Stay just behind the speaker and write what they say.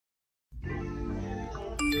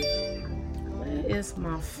is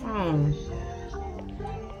my phone?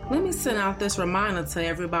 Let me send out this reminder to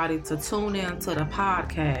everybody to tune in to the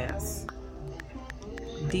podcast.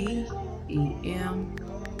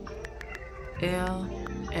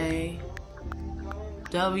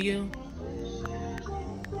 DEMLAW.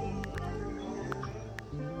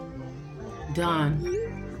 Done.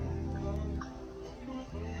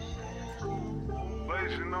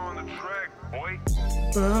 Blazing on the track, boy.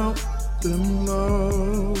 Boutdemlaws,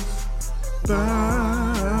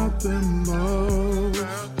 Boutdemlaws,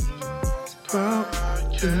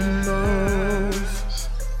 Boutdemlaws,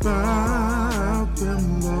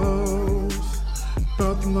 Boutdemlaws,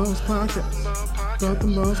 Boutdemlaws Podcast,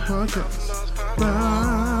 Boutdemlaws Podcast,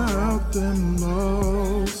 Boutdemlaws,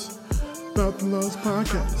 Boutdemlaws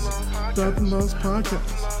Podcast, Boutdemlaws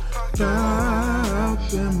Podcast,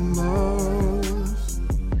 Boutdemlaws.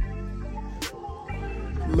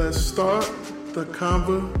 Let's start the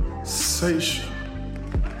conversation.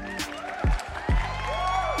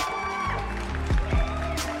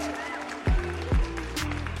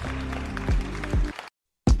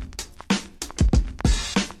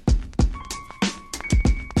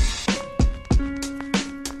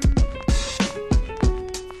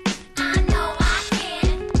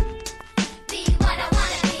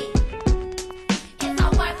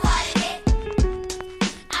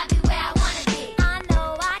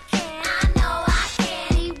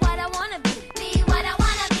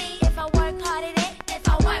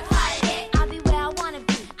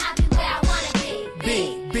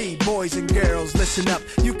 Boys and girls, listen up.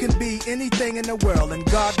 You can be anything in the world, and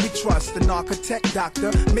God we trust. An architect,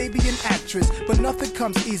 doctor, maybe an actress, but nothing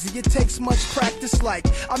comes easy. It takes much practice. Like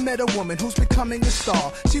I met a woman who's becoming a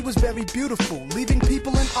star. She was very beautiful, leaving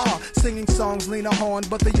people in awe. Singing songs, Lena Horne,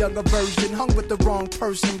 but the younger version. Hung with the wrong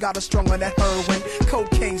person, got her strung on that heroin,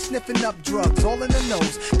 cocaine, sniffing up drugs, all in the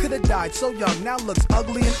nose. Could have died so young, now looks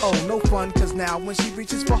ugly and old. No fun, cause now when she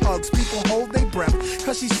reaches for hugs, people hold their breath,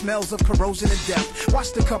 cause she smells of corrosion and death.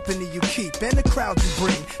 Watch the company you keep and the crowd you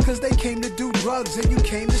bring, cause they came to do drugs and you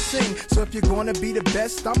came to sing. So if you're gonna be the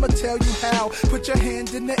best, I'ma tell you how. Put your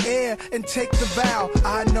hand in the air and take the vow.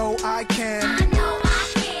 I know I can,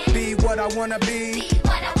 be what I wanna be.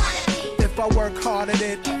 If I work hard at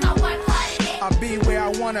it, I'll be where I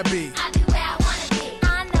wanna be.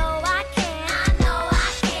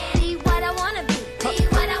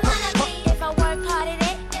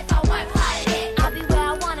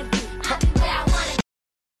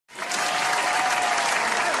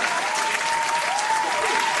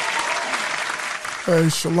 Hey,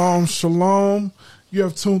 shalom, shalom. You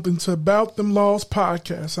have tuned into Boutdemlaws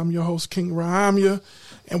Podcast. I'm your host, King Rahamia,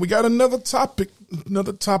 and we got another topic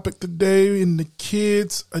today in the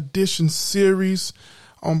Kids Edition series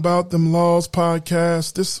on Boutdemlaws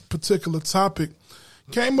Podcast. This particular topic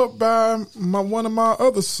came up by one of my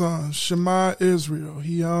other sons, Shema Israel.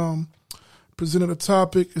 He presented a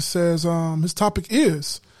topic. It says his topic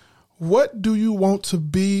is, what do you want to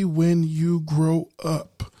be when you grow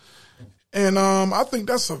up? And I think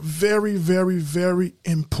that's a very, very, very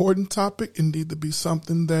important topic and need to be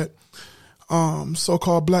something that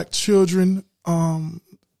so-called black children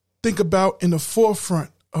think about in the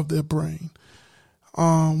forefront of their brain.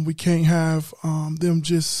 We can't have them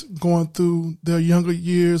just going through their younger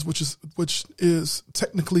years, which is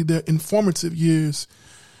technically their informative years,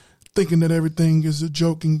 thinking that everything is a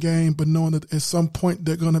joking game, but knowing that at some point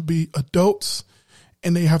they're going to be adults.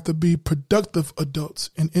 And they have to be productive adults.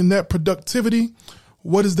 And in that productivity,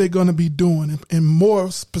 what is they going to be doing? And more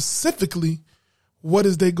specifically, what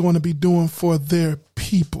is they going to be doing for their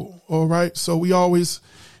people? All right. So we always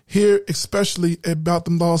hear, especially at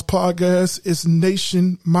Boutdemlaws Podcast, it's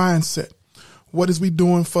nation mindset. What is we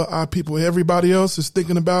doing for our people? Everybody else is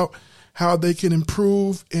thinking about how they can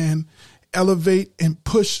improve and elevate and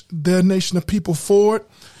push their nation of people forward.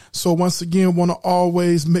 So once again, want to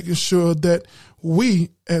always making sure that we,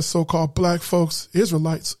 as so-called black folks,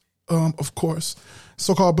 Israelites, of course,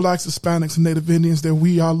 so-called blacks, Hispanics, and Native Indians, that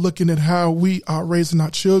we are looking at how we are raising our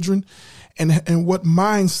children and what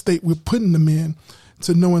mind state we're putting them in,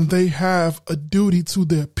 to knowing they have a duty to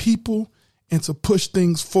their people and to push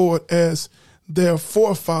things forward as their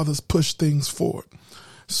forefathers push things forward.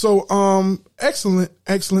 So excellent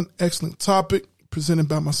topic presented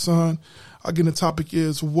by my son. Again, the topic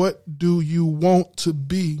is, what do you want to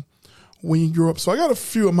be when you grow up? So I got a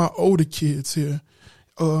few of my older kids here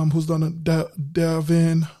who's going to delve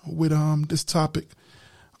in with this topic.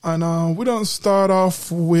 And we're going to start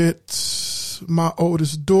off with my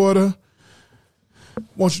oldest daughter.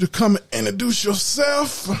 Want you to come and introduce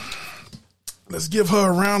yourself. Let's give her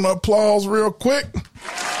a round of applause real quick.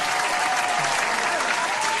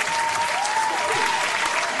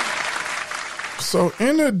 So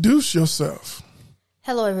introduce yourself.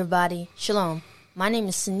 Hello, everybody. Shalom. My name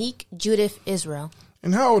is Sanique Judith Israel.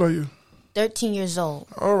 And how old are you? 13 years old.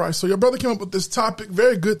 All right. So your brother came up with this topic,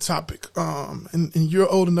 very good topic. And you're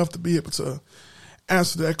old enough to be able to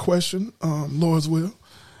answer that question, Lord's will.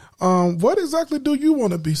 What exactly do you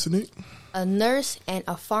want to be, Sanique? A nurse and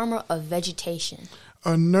a farmer of vegetation.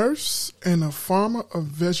 A nurse and a farmer of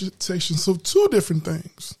vegetation. So two different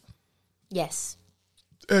things. Yes.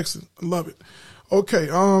 Excellent. I love it. Okay.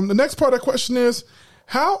 The next part of the question is,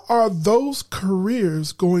 how are those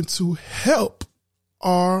careers going to help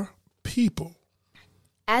our people?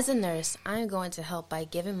 As a nurse, I'm going to help by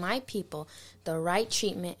giving my people the right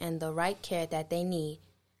treatment and the right care that they need.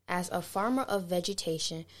 As a farmer of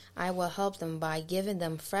vegetation, I will help them by giving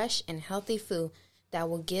them fresh and healthy food that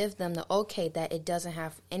will give them the okay that it doesn't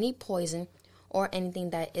have any poison or anything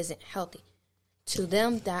that isn't healthy to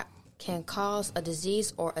them that can cause a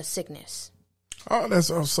disease or a sickness. Oh,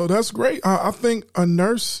 that's great. I think a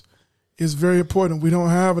nurse is very important. We don't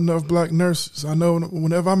have enough black nurses. I know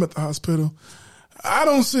whenever I'm at the hospital, I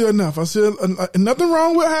don't see enough. I see nothing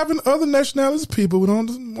wrong with having other nationalities people. We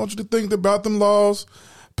don't want you to think that Boutdemlaws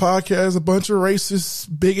Podcast a bunch of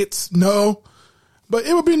racist bigots. No. But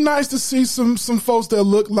it would be nice to see some folks that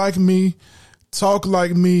look like me, talk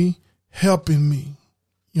like me, helping me.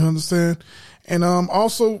 You understand? And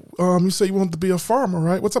also, you say you want to be a farmer,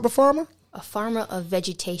 right? What type of farmer? A farmer of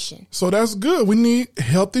vegetation. So that's good. We need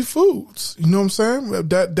healthy foods. You know what I'm saying?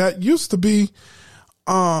 That used to be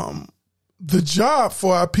the job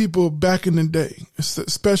for our people back in the day,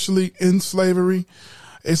 especially in slavery,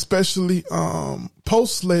 especially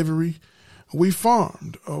post-slavery. We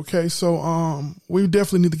farmed, okay? So we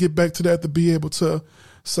definitely need to get back to that to be able to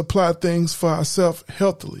supply things for ourselves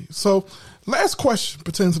healthily. So last question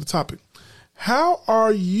pertains to the topic. How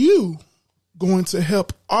are you going to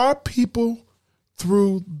help our people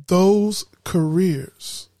through those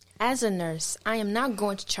careers? As a nurse, I am not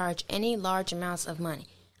going to charge any large amounts of money.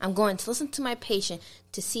 I'm going to listen to my patient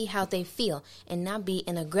to see how they feel and not be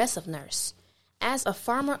an aggressive nurse. As a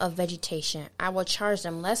farmer of vegetation, I will charge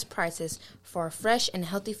them less prices for fresh and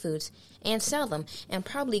healthy foods and sell them and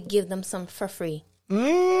probably give them some for free.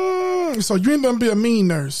 So you ain't gonna be a mean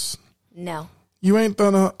nurse. No. You ain't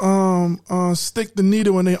gonna stick the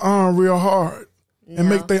needle in their arm real hard and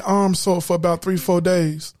make their arm sore for about 3-4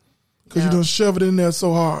 days because you done shove it in there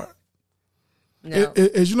so hard. No.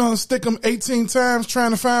 Is you know how to stick them 18 times trying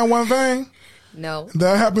to find one vein? No.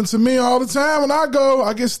 That happens to me all the time when I go.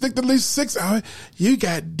 I get sticked at least 6 hours. You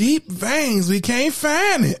got deep veins. We can't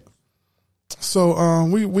find it. So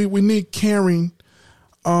we need caring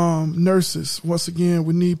nurses. Once again,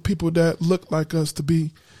 we need people that look like us to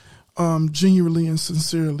be genuinely and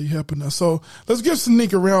sincerely helping us. So let's give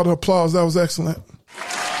Sanique a round of applause. That was excellent.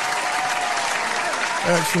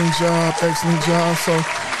 Excellent job. Excellent job. So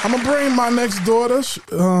I'm going to bring my next daughter,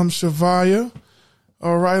 Shavaya.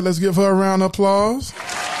 All right, let's give her a round of applause.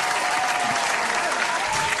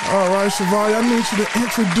 All right, Shavaya, I need you to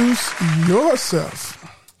introduce yourself.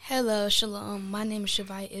 Hello, Shalom. My name is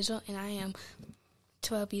Shavaya Israel, and I am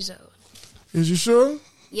 12 years old. Is you sure?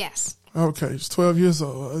 Yes. Okay, it's 12 years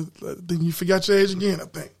old. Then you forgot your age again, I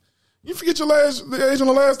think. You forget the age on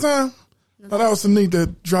the last time? No, that was Sanique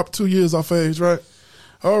that dropped 2 years off age, right?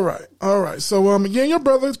 All right. So, again, your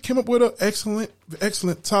brother came up with an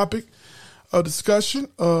excellent topic. A discussion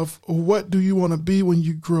of what do you want to be when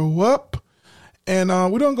you grow up. And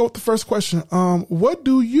we don't go with the first question. What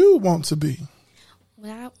do you want to be?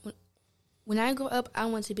 When I grow up, I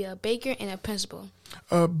want to be a baker and a principal.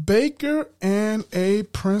 A baker and a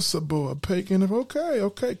principal. A baker and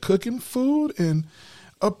okay. Cooking food and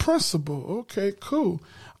a principal. Okay, cool.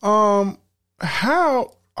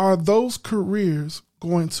 How are those careers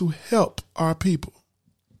going to help our people?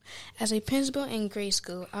 As a principal in grade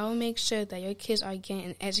school, I will make sure that your kids are getting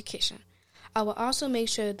an education. I will also make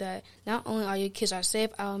sure that not only are your kids are safe,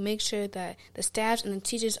 I will make sure that the staffs and the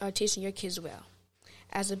teachers are teaching your kids well.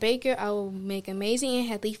 As a baker, I will make amazing and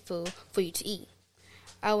healthy food for you to eat.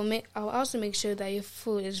 I will also make sure that your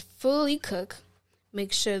food is fully cooked,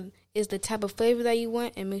 make sure it's the type of flavor that you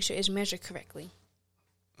want, and make sure it's measured correctly.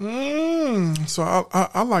 So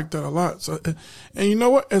I like that a lot. So, and you know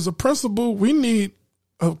what? As a principal, we need,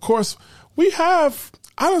 of course,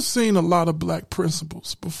 I've seen a lot of black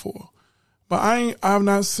principals before, but I've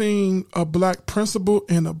not seen a black principal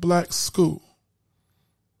in a black school.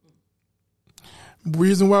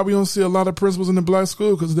 Reason why we don't see a lot of principals in the black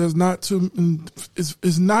school, because there's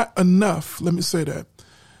it's not enough, let me say that,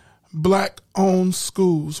 black-owned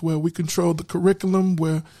schools where we control the curriculum,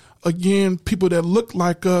 where, again, people that look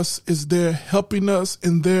like us is there helping us,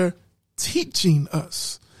 and they're teaching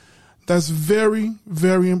us. That's very,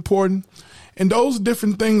 very important. And those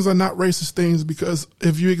different things are not racist things, because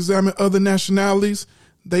if you examine other nationalities,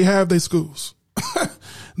 they have their schools.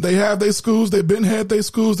 They have their schools. They've been had their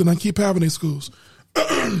schools, and they keep having their schools.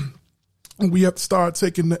 And we have to start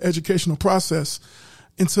taking the educational process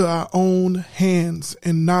into our own hands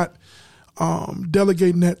and not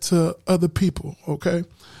delegating that to other people. Okay.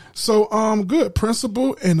 So, good.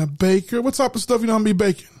 Principal and a baker. What type of stuff you don't be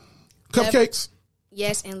baking? Cupcakes?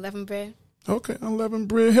 Yes, and leavened bread. Okay. Unleavened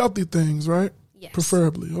bread, healthy things, right? Yes.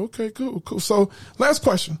 Preferably. Okay, cool. So, last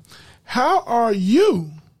question. How are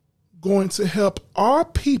you going to help our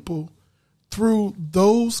people through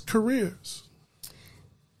those careers?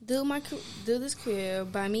 Do this career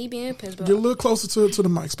by me being a principal. Get a little closer to the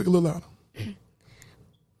mic. Speak a little louder.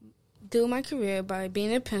 Do my career by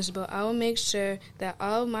being a principal. I will make sure that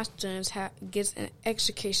all of my students gets an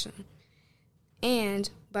education. And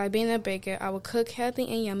by being a baker, I will cook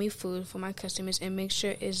healthy and yummy food for my customers and make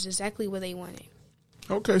sure it's exactly what they wanted.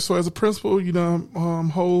 Okay, so as a principal, you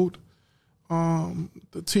hold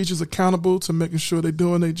the teachers accountable to making sure they're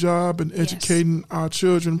doing their job and educating our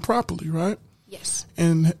children properly, right? Yes.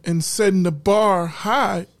 And setting the bar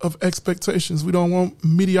high of expectations. We don't want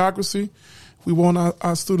mediocrity. We want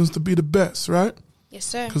our students to be the best, right? Yes,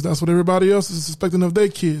 sir. Because that's what everybody else is expecting of their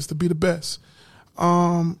kids, to be the best.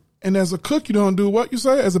 And as a cook, you don't do what you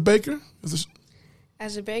say? As a baker?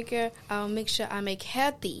 As a baker, I'll make sure I make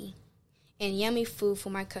healthy and yummy food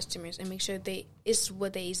for my customers and make sure it's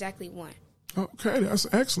what they exactly want. Okay, that's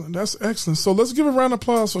excellent. That's excellent. So let's give a round of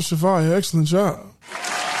applause for Shavaya. Excellent job.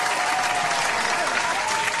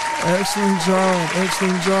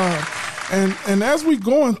 Excellent job. And as we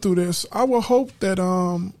going through this, I will hope that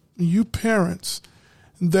you parents,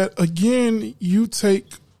 that again you take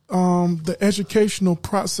the educational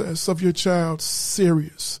process of your child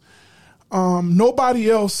serious. Nobody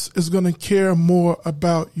else is going to care more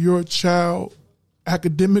about your child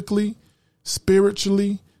academically,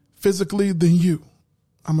 spiritually, physically than you.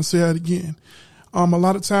 I'm going to say that again. A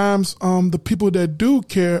lot of times, the people that do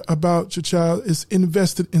care about your child is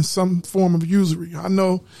invested in some form of usury. I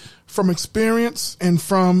know from experience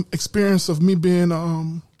of me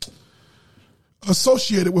being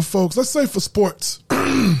associated with folks, let's say for sports.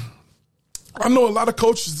 I know a lot of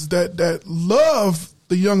coaches that love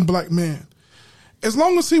the young black man as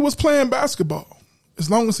long as he was playing basketball, as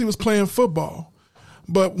long as he was playing football.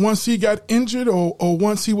 But once he got injured or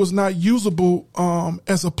once he was not usable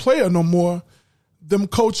as a player no more, them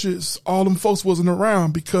coaches, all them folks wasn't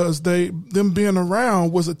around, because them being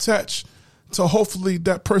around was attached to hopefully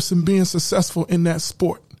that person being successful in that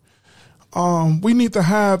sport. We need to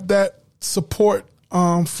have that support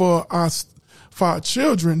for our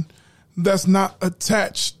children that's not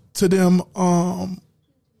attached to them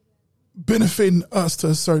benefiting us to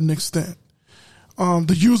a certain extent.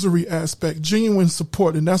 The usury aspect, genuine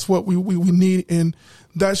support, and that's what we need, and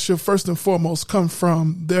that should first and foremost come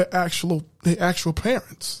from their actual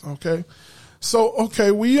parents. Okay, so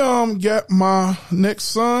we got my next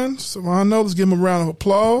son, Savannah. Let's give him a round of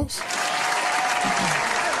applause.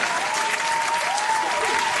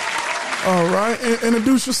 All right,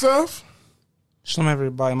 introduce yourself. Shalom,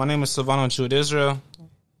 everybody. My name is Savannah Jude Israel.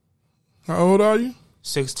 How old are you?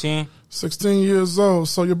 16. 16 years old.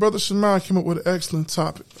 So your brother Shemai came up with an excellent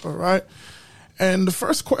topic, all right? And the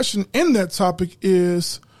first question in that topic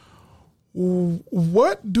is,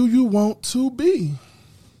 what do you want to be?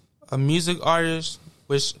 A music artist,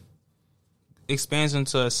 which expands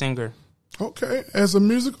into a singer. Okay. As a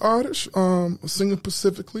music artist, a singer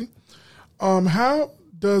specifically, how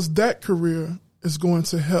does that career is going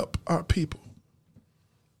to help our people?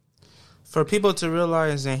 For people to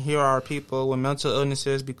realize and hear our people with mental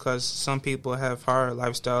illnesses, because some people have hard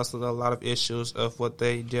lifestyles with a lot of issues of what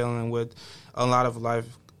they dealing with, a lot of life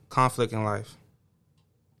conflict in life.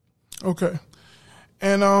 Okay.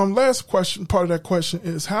 And last question, part of that question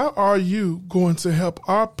is, how are you going to help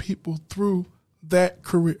our people through that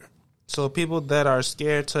career? So people that are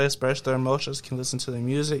scared to express their emotions can listen to the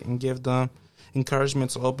music and give them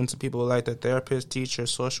encouragement to open to people like the therapists,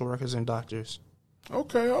 teachers, social workers, and doctors.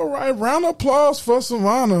 Okay, all right. Round of applause for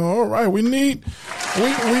Savannah. All right, we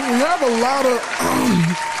have a lot of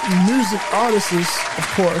music artists, of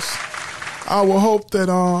course. I will hope that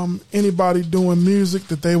anybody doing music,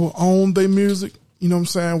 that they will own their music. You know what I'm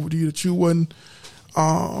saying? That you wouldn't,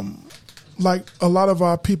 like a lot of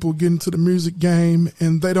our people get into the music game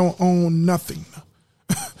and they don't own nothing.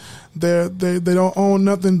 They don't own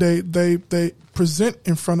nothing. They present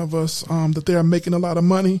in front of us that they are making a lot of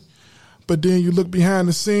money. But then you look behind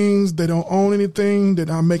the scenes, they don't own anything. They're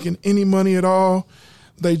not making any money at all.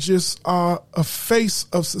 They just are a face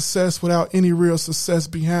of success without any real success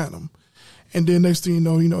behind them. And then next thing you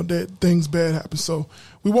know that things bad happen. So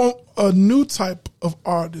we want a new type of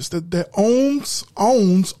artist that owns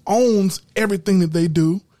everything that they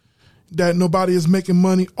do, that nobody is making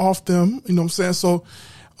money off them. You know what I'm saying? So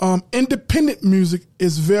independent music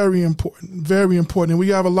is very important, very important. And we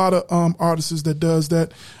have a lot of artists that does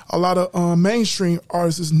that. A lot of mainstream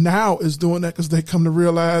artists now is doing that because they come to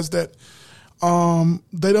realize that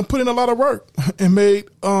they done put in a lot of work and made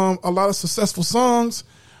a lot of successful songs,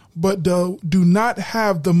 but do not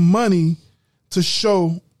have the money to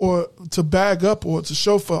show or to bag up or to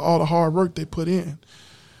show for all the hard work they put in.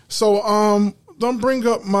 So don't bring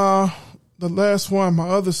up the last one, my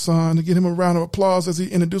other son, to get him a round of applause as he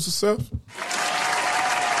introduces himself.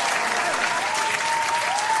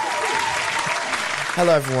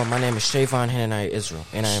 Hello, everyone. My name is Shavon Hananiah Israel,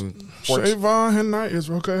 and I'm 14. Shavon Hananiah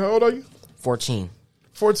Israel. Okay, how old are you? 14.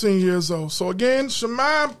 14 years old. So again,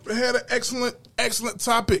 Shemai had an excellent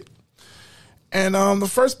topic. And the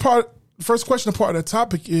first question part of the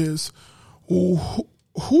topic is,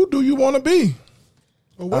 who do you want to be?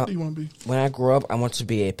 Or what do you want to be? When I grow up, I want to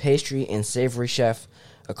be a pastry and savory chef,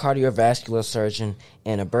 a cardiovascular surgeon,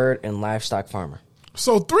 and a bird and livestock farmer.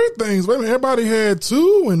 So 3 things. Wait a minute, everybody had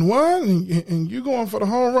 2 and 1, and you going for the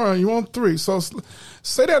home run. You want 3. So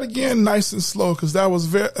say that again, nice and slow, because that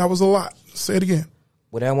was a lot. Say it again.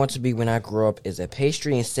 What I want to be when I grow up is a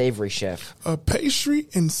pastry and savory chef. A pastry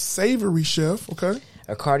and savory chef, okay.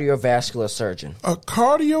 A cardiovascular surgeon. A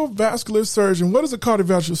cardiovascular surgeon. What is a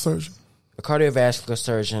cardiovascular surgeon? A cardiovascular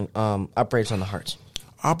surgeon operates on the heart.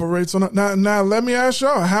 Operates on the... Now, let me ask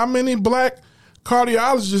y'all, how many black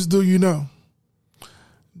cardiologists do you know?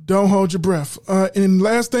 Don't hold your breath. And the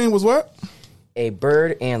last thing was what? A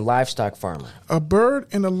bird and livestock farmer. A bird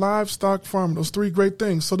and a livestock farmer. Those 3 great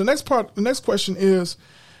things. So the next question is,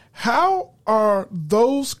 how are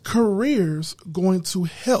those careers going to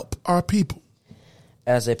help our people?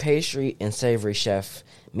 As a pastry and savory chef,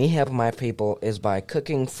 me helping my people is by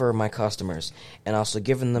cooking for my customers and also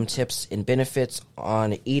giving them tips and benefits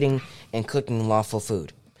on eating and cooking lawful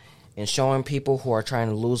food, and showing people who are trying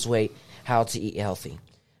to lose weight how to eat healthy.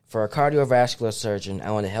 For a cardiovascular surgeon,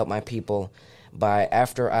 I want to help my people by,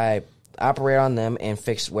 after I operate on them and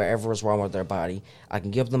fix whatever is wrong with their body, I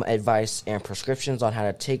can give them advice and prescriptions on how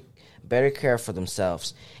to take better care for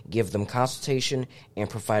themselves, give them consultation, and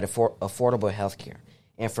provide affordable health care.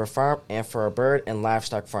 And for a bird and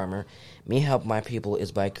livestock farmer, me help my people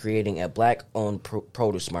is by creating a black-owned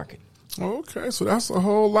produce market. Okay, so that's a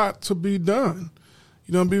whole lot to be done.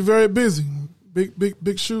 You're going to be very busy.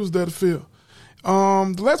 Big shoes there to fill.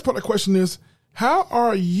 The last part of the question is, how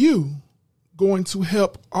are you going to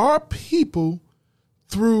help our people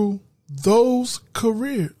through those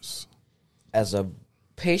careers? As a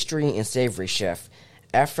pastry and savory chef,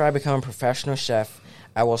 after I become a professional chef,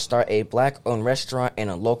 I will start a black-owned restaurant and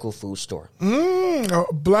a local food store. A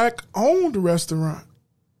black-owned restaurant.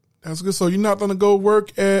 That's good. So you're not going to go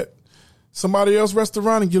work at somebody else's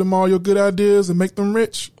restaurant and get them all your good ideas and make them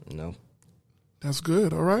rich? No. That's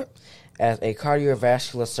good. All right. As a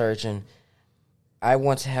cardiovascular surgeon, I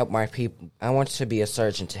want to help my people. I want to be a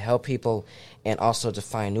surgeon to help people and also to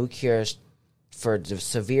find new cures for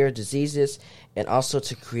severe diseases and also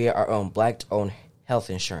to create our own black-owned health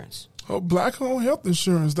insurance. Oh, black-owned health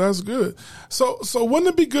insurance. That's good. So wouldn't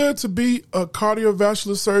it be good to be a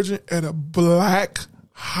cardiovascular surgeon at a black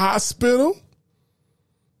hospital?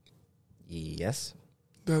 Yes.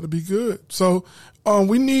 That'd be good. So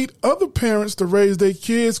we need other parents to raise their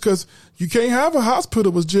kids, because you can't have a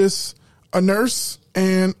hospital with just a nurse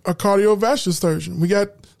and a cardiovascular surgeon. We got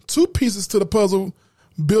 2 pieces to the puzzle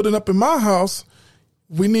building up in my house.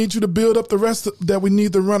 We need you to build up the rest that we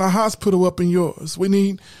need to run a hospital up in yours. We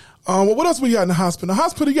need... what else we got in the hospital? In the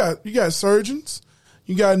hospital, you got surgeons,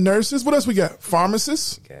 you got nurses. What else we got?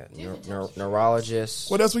 Pharmacists. We got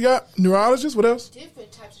neurologists. What else we got? Neurologists. What else?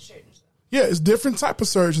 Different types of surgeons. Yeah, it's different type of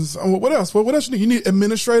surgeons. What else? What else you need? You need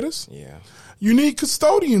administrators. Yeah. You need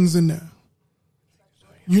custodians in there.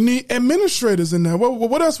 You need administrators in there.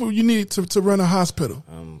 What else would you need to run a hospital?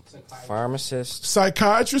 Pharmacists.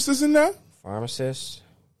 Psychiatrists is in there. Pharmacists.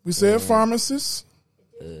 We said pharmacists.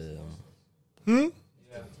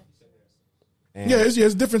 Yeah,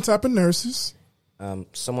 it's different type of nurses.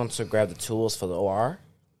 Someone to grab the tools for the OR.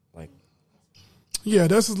 Yeah,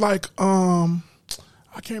 this is like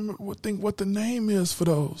I can't remember what the name is for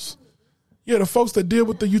those. Yeah, the folks that deal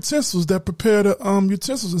with the utensils, that prepare the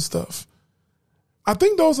utensils and stuff. I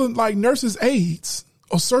think those are like nurses' aides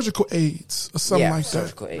or surgical aides or something like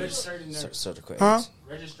surgical that. Aides. Surgical aides. Huh?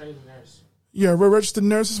 Registered nurse. Yeah, registered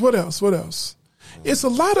nurses. What else? It's a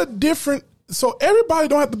lot of different. So everybody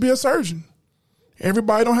don't have to be a surgeon.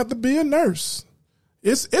 Everybody don't have to be a nurse.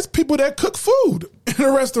 It's people that cook food in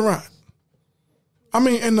a restaurant. I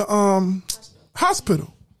mean, in the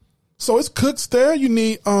hospital. So it's cooks there. You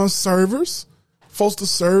need servers, folks to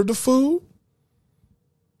serve the food.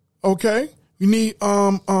 Okay, you need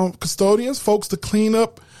custodians, folks to clean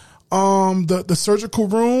up the surgical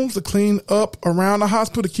rooms, to clean up around the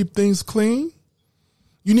hospital, to keep things clean.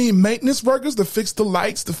 You need maintenance workers to fix the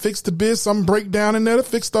lights, to fix the bits, some break down in there to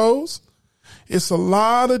fix those. It's a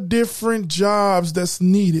lot of different jobs that's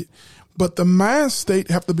needed, but the mind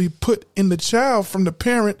state have to be put in the child from the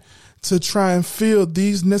parent to try and fill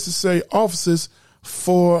these necessary offices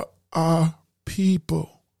for our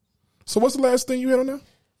people. So what's the last thing you had on there?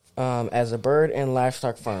 As a bird and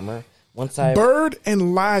livestock farmer, bird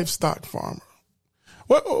and livestock farmer.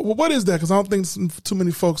 What is that? Because I don't think too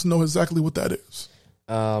many folks know exactly what that is.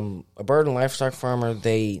 A bird and livestock farmer,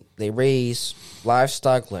 they raise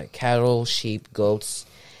livestock like cattle, sheep, goats,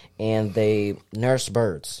 and they nurse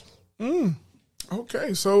birds.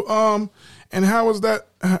 Okay, so and how is that?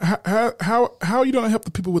 How are you going to help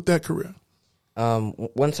the people with that career?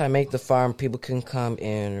 Once I make the farm, people can come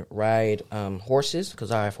and ride horses,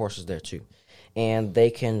 because I have horses there too, and they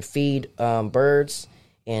can feed birds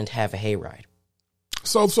and have a hayride.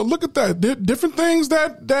 So look at that. Different things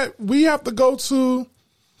that we have to go to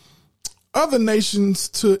other nations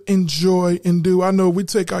to enjoy and do. I know we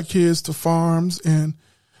take our kids to farms, and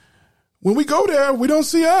when we go there, we don't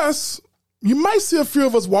see us. You might see a few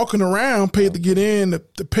of us walking around, paid to get in,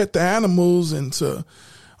 to pet the animals and to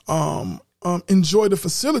enjoy the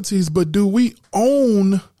facilities. But do we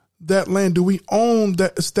own that land? Do we own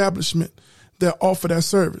that establishment that offer that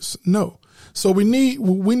service? No. So we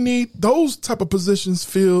need those type of positions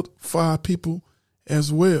filled for our people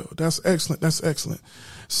as well. That's excellent. That's excellent.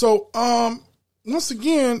 So once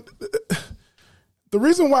again, the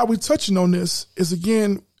reason why we're touching on this is,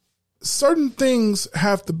 again, certain things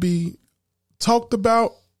have to be talked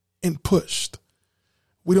about and pushed.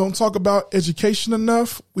 We don't talk about education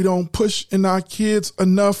enough. We don't push in our kids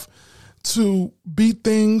enough to be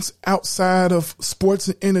things outside of sports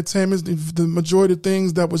and entertainment. The majority of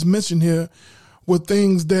things that was mentioned here were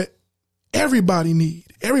things that everybody need.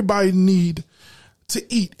 Everybody need to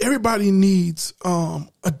eat. Everybody needs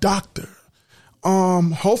a doctor.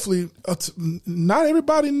 Hopefully, not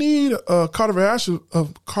everybody need a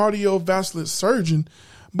cardiovascular surgeon.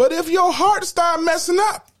 But if your heart start messing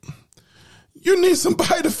up, you need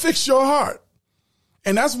somebody to fix your heart.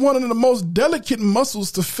 And that's one of the most delicate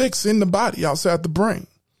muscles to fix in the body outside the brain.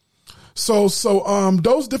 So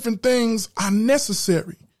those different things are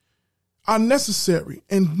necessary and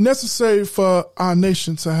necessary for our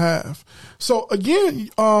nation to have. So again,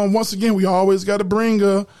 once again, we always got to bring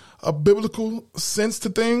a biblical sense to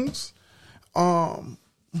things.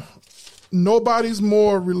 Nobody's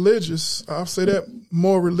more religious. I'll say that,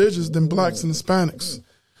 more religious than blacks and Hispanics.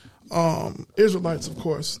 Israelites, of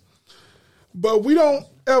course. But we don't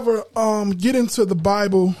ever get into the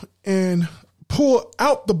Bible and pull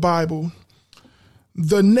out the Bible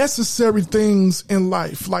the necessary things in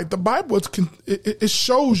life. Like the Bible, it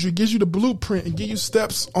shows you, gives you the blueprint, and gives you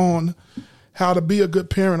steps on how to be a good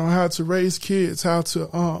parent, on how to raise kids, how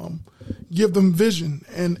to give them vision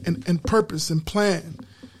and purpose and plan.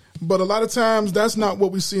 But a lot of times that's not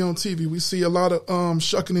what we see on TV. We see a lot of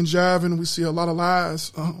shucking and jiving. We see a lot of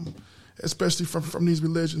lies, especially from these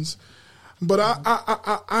religions. But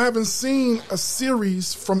I haven't seen a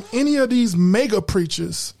series from any of these mega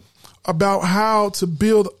preachers about how to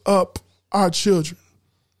build up our children.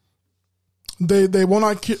 They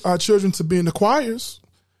want our children to be in the choirs.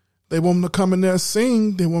 They want them to come in there and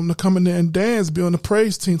sing. They want them to come in there and dance, be on the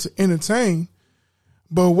praise team to entertain.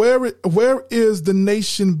 But where is the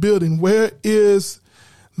nation building? Where is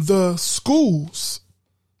the schools?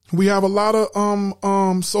 We have a lot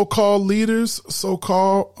of so-called leaders,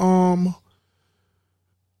 so-called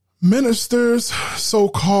ministers,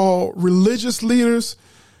 so-called religious leaders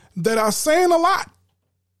that are saying a lot.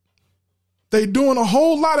 They're doing a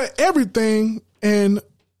whole lot of everything, and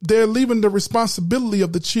they're leaving the responsibility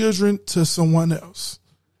of the children to someone else.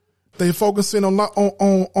 They focusing on it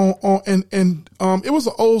was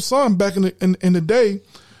an old song back in the day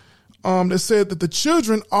that said that the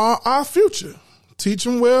children are our future. Teach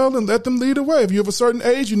them well and let them lead the way. If you have a certain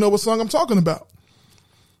age, you know what song I'm talking about.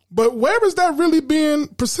 But where is that really being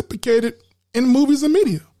precipitated in movies and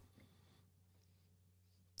media?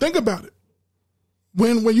 Think about it.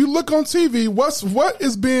 When you look on TV, what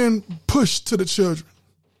is being pushed to the children?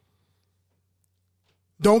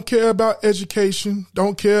 Don't care about education.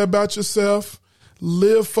 Don't care about yourself.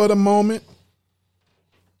 Live for the moment.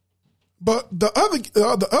 But the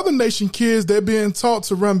other nation kids, they're being taught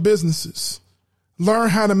to run businesses, learn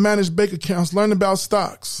how to manage bank accounts, learn about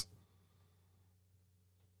stocks.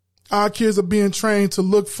 Our kids are being trained to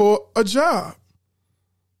look for a job.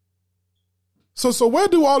 So where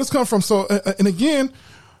do all this come from? So, and again,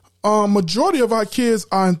 majority of our kids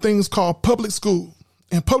are in things called public school.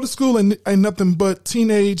 And public school ain't nothing but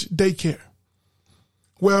teenage daycare.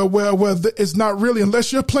 Where it's not really,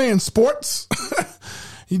 unless you're playing sports,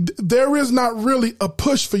 there is not really a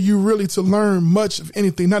push for you really to learn much of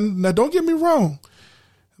anything. Now don't get me wrong.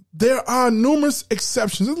 There are numerous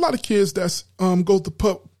exceptions. There's a lot of kids that go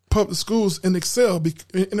to public schools and excel.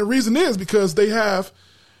 And the reason is because they have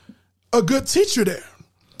a good teacher there,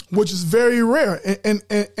 which is very rare. And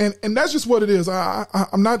that's just what it is.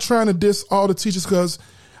 I'm not trying to diss all the teachers because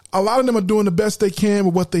a lot of them are doing the best they can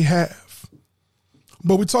with what they have.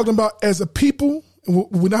 But we're talking about as a people,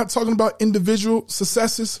 we're not talking about individual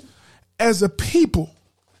successes. As a people,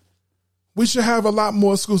 we should have a lot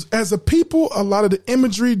more schools. As a people, a lot of the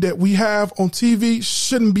imagery that we have on TV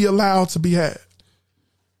shouldn't be allowed to be had.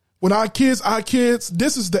 When our kids,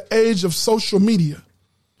 this is the age of social media.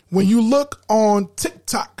 When you look on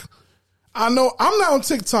TikTok, I know I'm not on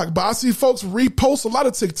TikTok, but I see folks repost a lot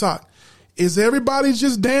of TikTok. Is everybody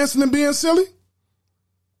just dancing and being silly?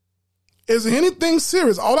 Is there anything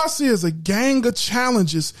serious? All I see is a gang of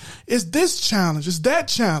challenges. It's this challenge. It's that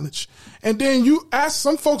challenge. And then you ask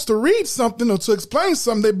some folks to read something or to explain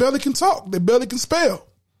something. They barely can talk. They barely can spell.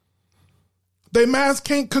 Their minds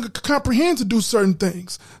can't comprehend to do certain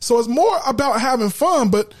things. So it's more about having fun.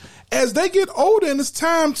 But as they get older and it's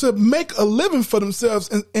time to make a living for themselves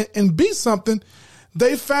and be something,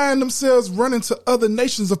 they find themselves running to other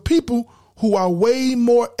nations of people who are way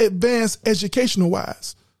more advanced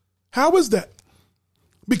educational-wise. How is that?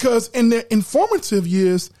 Because in their informative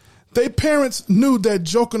years, their parents knew that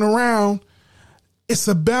joking around, it's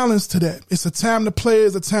a balance to that. It's a time to play,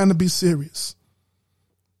 it's a time to be serious.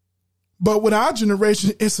 But with our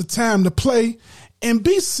generation, it's a time to play and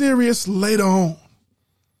be serious later on.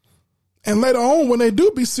 And later on, when they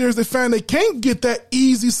do be serious, they find they can't get that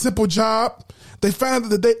easy, simple job. They find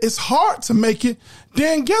that it's hard to make it.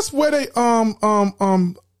 Then guess where they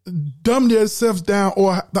dumb themselves down,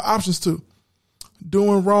 or the options to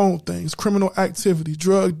doing wrong things, criminal activity,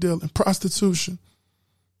 drug dealing, prostitution.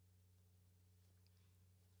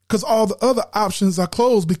 Because all the other options are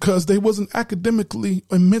closed because they wasn't academically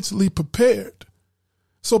or mentally prepared.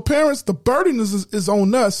 So parents, the burden is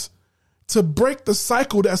on us to break the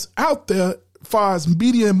cycle that's out there as far as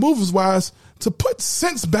media and movies wise, to put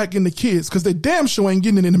sense back in the kids, because they damn sure ain't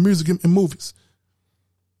getting it in the music and movies.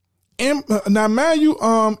 And now, mind you,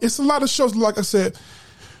 it's a lot of shows, like I said,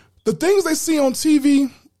 the things they see on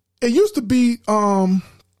TV, it used to be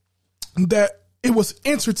that it was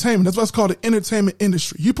entertainment. That's what's called the entertainment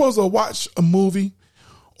industry. You're supposed to watch a movie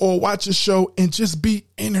or watch a show and just be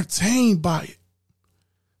entertained by it.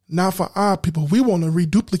 Now for our people, we want to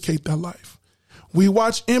reduplicate that life. We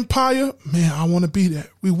watch Empire, man, I want to be that.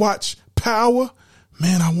 We watch Power,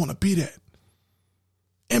 man, I want to be that.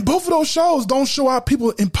 And both of those shows don't show our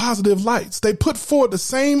people in positive lights. They put forward the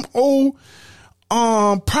same old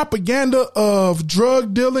propaganda of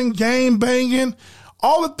drug dealing, gang banging,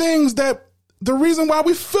 all the things that the reason why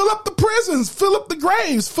we fill up the prisons, fill up the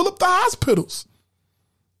graves, fill up the hospitals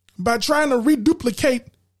by trying to reduplicate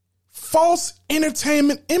false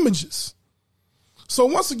entertainment images. So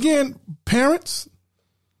once again, parents,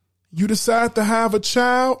 you decide to have a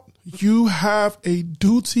child, you have a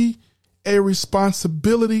duty, a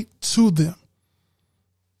responsibility to them.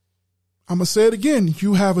 I'm going to say it again.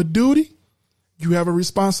 You have a duty, you have a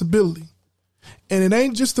responsibility. And it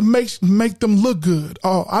ain't just to make them look good.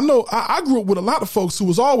 Oh, I know I grew up with a lot of folks who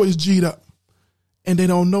was always G'd up and they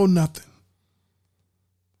don't know nothing.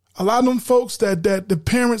 A lot of them folks that the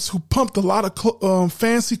parents who pumped a lot of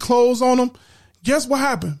fancy clothes on them, guess what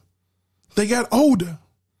happened? They got older.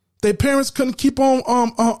 Their parents couldn't keep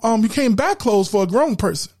on, became bad clothes for a grown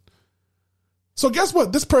person. So guess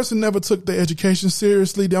what? This person never took their education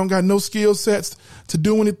seriously. They don't got no skill sets to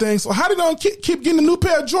do anything. So how they gonna keep getting a new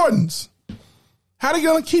pair of Jordans? How they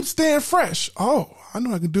gonna keep staying fresh? Oh, I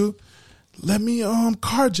know what I can do. Let me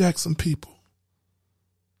carjack some people.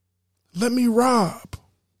 Let me rob.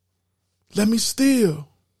 Let me steal.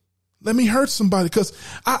 Let me hurt somebody, because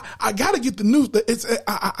I gotta get the news.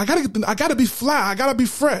 I gotta be fly. I gotta be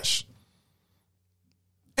fresh.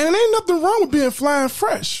 And it ain't nothing wrong with being fly and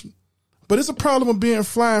fresh, but it's a problem with being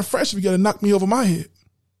fly and fresh if you gotta knock me over my head.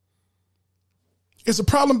 It's a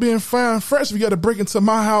problem being fly and fresh if you gotta break into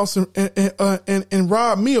my house and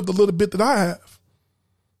rob me of the little bit that I have.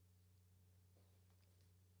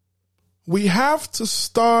 We have to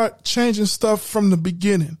start changing stuff from the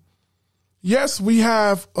beginning. Yes, we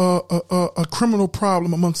have a criminal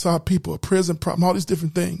problem amongst our people, a prison problem, all these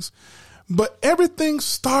different things. But everything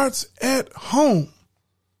starts at home.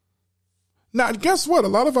 Now, guess what? A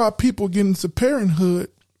lot of our people get into parenthood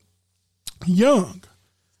young.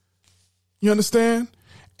 You understand?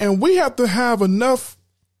 And we have to have enough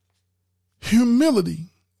humility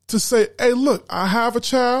to say, hey, look, I have a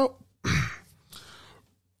child.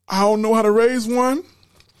 I don't know how to raise one.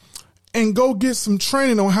 And go get some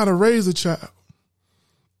training on how to raise a child.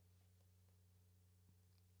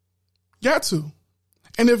 Got to.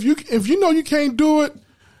 And if you know you can't do it,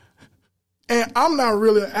 and I'm not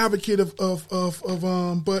really an advocate of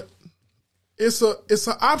but it's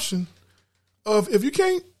an option of if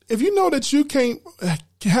you know that you can't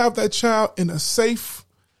have that child in a safe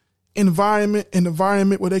environment, an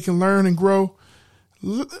environment where they can learn and grow,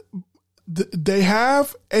 they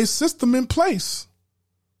have a system in place.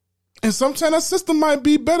 And sometimes that system might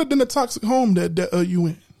be better than the toxic home that you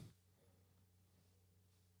in.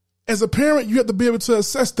 As a parent, you have to be able to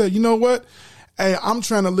assess that. You know what? Hey, I'm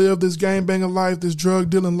trying to live this gangbanging life, this drug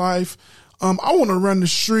dealing life. I want to run the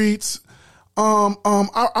streets.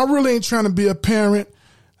 I really ain't trying to be a parent.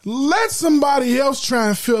 Let somebody else try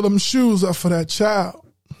and fill them shoes up for that child.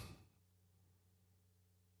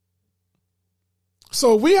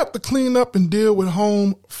 So we have to clean up and deal with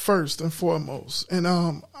home first and foremost. And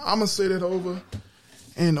I'm going to say that over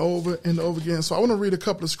and over and over again. So I want to read a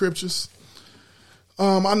couple of scriptures.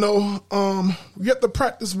 I know you have to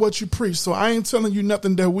practice what you preach. So I ain't telling you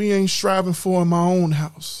nothing that we ain't striving for in my own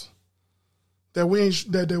house. That we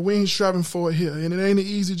ain't striving for here. And it ain't an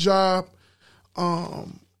easy job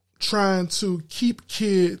trying to keep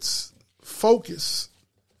kids focused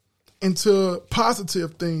into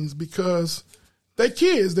positive things because they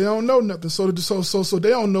kids, they don't know nothing. So they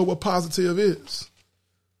don't know what positive is.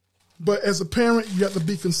 But as a parent, you have to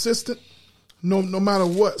be consistent no matter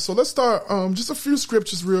what. So let's start just a few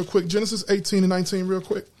scriptures real quick. Genesis 18 and 19 real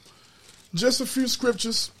quick. Just a few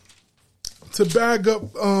scriptures to back up.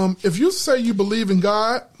 If you say you believe in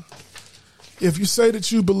God, if you say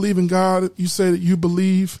that you believe in God, you say that you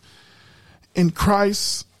believe in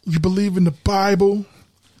Christ, you believe in the Bible,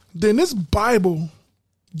 then this Bible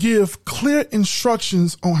give clear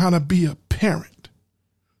instructions on how to be a parent.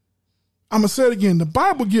 I'm going to say it again. The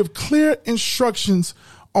Bible give clear instructions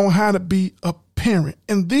on how to be a parent.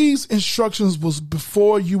 And these instructions was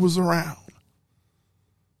before you was around.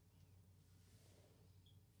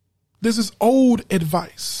 This is old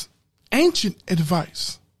advice, ancient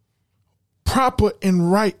advice, proper and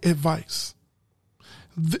right advice.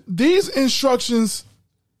 These instructions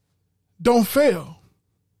don't fail.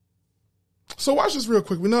 So watch this real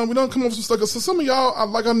quick. We don't come up with some stuff. So some of y'all,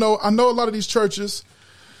 like I know a lot of these churches,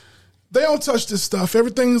 they don't touch this stuff.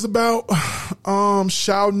 Everything is about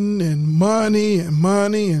shouting and money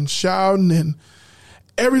and shouting and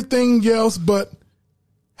everything else. But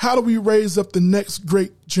how do we raise up the next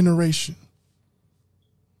great generation?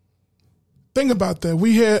 Think about that.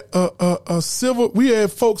 We had we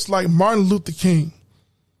had folks like Martin Luther King,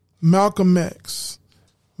 Malcolm X,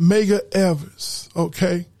 Medgar Evers,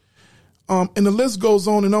 okay? And the list goes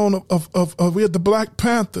on and on of we had the Black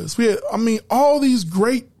Panthers. We had, all these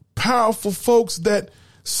great, powerful folks that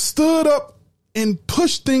stood up and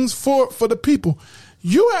pushed things forward for the people.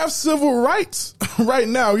 You have civil rights right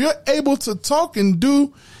now. You're able to talk and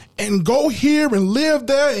do and go here and live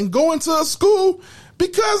there and go into a school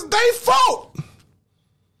because they fought.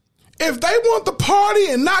 If they want to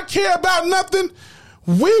party and not care about nothing,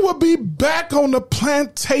 we would be back on the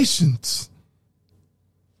plantations.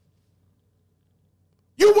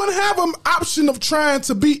 You wouldn't have an option of trying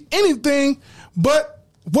to be anything but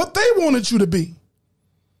what they wanted you to be.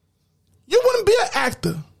 You wouldn't be an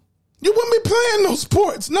actor. You wouldn't be playing no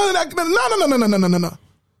sports. None of that. No.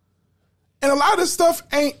 And a lot of this stuff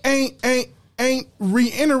ain't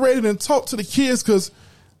reiterated and taught to the kids because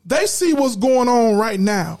they see what's going on right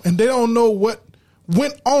now and they don't know what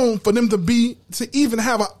went on for them to even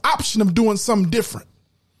have an option of doing something different.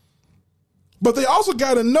 But they also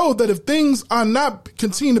got to know that if things are not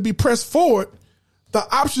continue to be pressed forward, the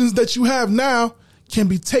options that you have now can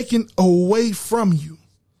be taken away from you.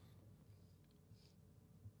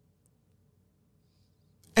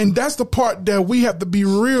 And that's the part that we have to be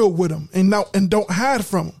real with them and don't hide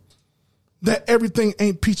from them. That everything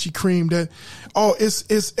ain't peachy cream, that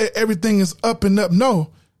it's everything is up and up.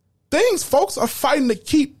 No. Folks are fighting to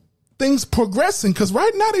keep things progressing because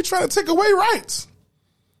right now they're trying to take away rights.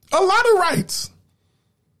 A lot of rights.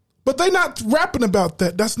 But they're not rapping about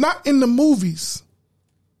that. That's not in the movies.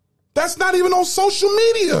 That's not even on social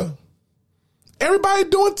media. Everybody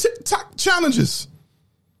doing TikTok challenges.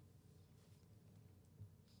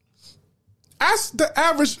 Ask the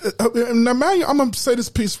average. Now, man, I'm going to say this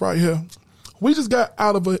piece right here. We just got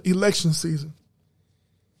out of an election season.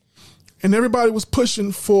 And everybody was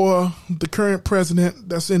pushing for the current president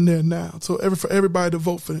that's in there now. So for everybody to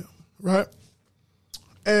vote for him, right?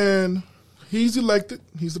 And he's elected.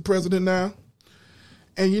 He's the president now.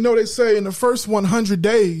 And you know, they say in the first 100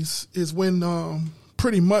 days is when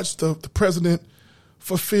pretty much the president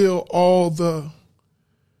fulfill all the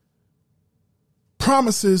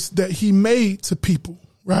promises that he made to people,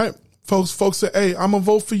 right? Folks say, hey, I'm going to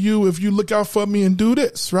vote for you if you look out for me and do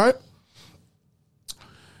this, right?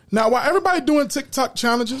 Now, while everybody doing TikTok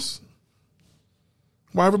challenges,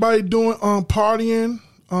 while everybody doing partying,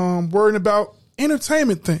 worrying about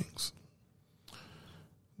entertainment things,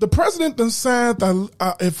 the president done signed, now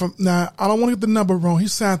I don't want to get the number wrong, he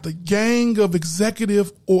signed the gang of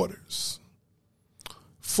executive orders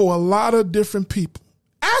for a lot of different people.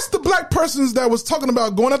 Ask the black persons that was talking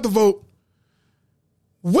about going out to vote,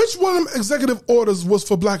 which one of them executive orders was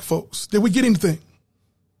for black folks? Did we get anything?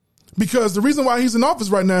 Because the reason why he's in office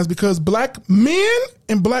right now is because black men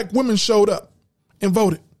and black women showed up and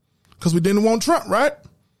voted because we didn't want Trump, right?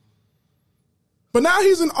 But now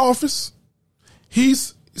he's in office.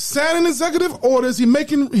 He's signing executive orders. He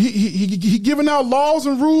giving out laws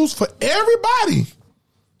and rules for everybody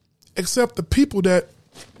except the people that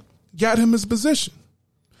got him his position.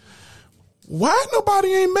 Why nobody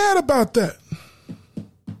ain't mad about that?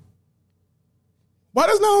 Why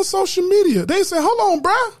that's not on social media? They say, hold on,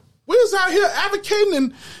 bruh. We was out here advocating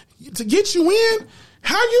and to get you in.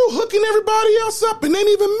 How you hooking everybody else up and ain't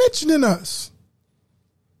even mentioning us?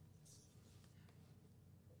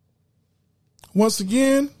 Once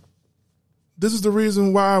again, this is the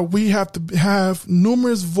reason why we have to have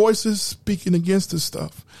numerous voices speaking against this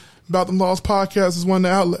stuff. Boutdemlaws Podcast is one of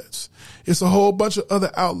the outlets. It's a whole bunch of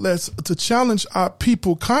other outlets to challenge our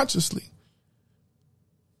people consciously.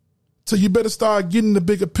 So you better start getting the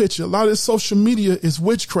bigger picture. A lot of this social media is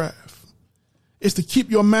witchcraft. It's to keep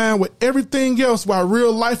your mind with everything else while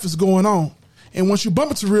real life is going on. And once you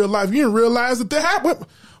bump into real life, you didn't realize that they happened.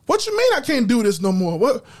 What you mean I can't do this no more?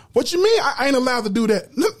 What you mean I ain't allowed to do that?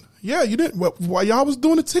 Yeah, you didn't. While y'all was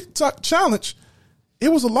doing the TikTok challenge, it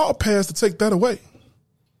was a law passed to take that away.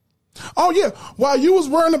 Oh, yeah. While you was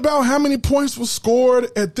worrying about how many points was scored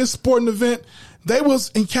at this sporting event, they was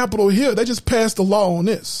in Capitol Hill. They just passed a law on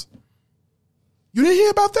this. You didn't hear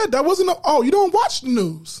about that? That wasn't. You don't watch the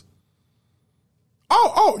news.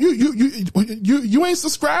 You ain't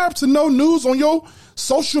subscribed to no news on your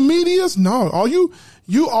social medias? No. All you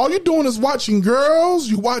doing is watching girls,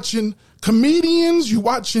 you watching comedians, you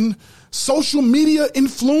watching social media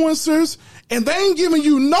influencers, and they ain't giving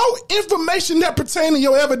you no information that pertain to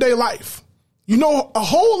your everyday life. You know a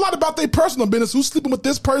whole lot about their personal business, who's sleeping with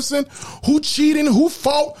this person, who cheating, who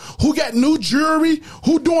fought, who got new jewelry,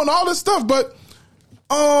 who doing all this stuff, but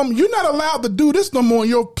you're not allowed to do this no more in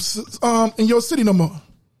your city no more.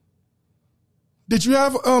 Did you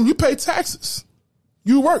have you pay taxes?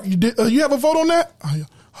 You work. You did. You have a vote on that? I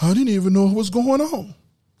didn't even know what was going on.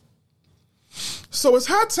 So it's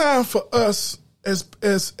high time for us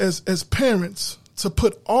as parents to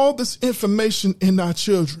put all this information in our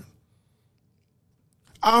children.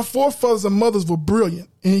 Our forefathers and mothers were brilliant,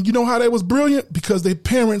 and you know how they was brilliant? Because their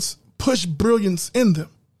parents pushed brilliance in them.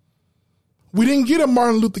 We didn't get a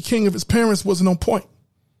Martin Luther King if his parents wasn't on point.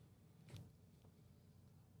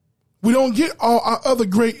 We don't get all our other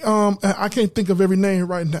great, I can't think of every name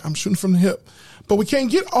right now. I'm shooting from the hip. But we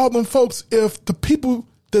can't get all them folks if the people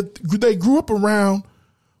that they grew up around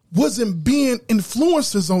wasn't being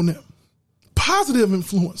influences on them. Positive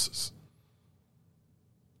influences.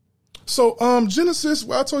 So Genesis,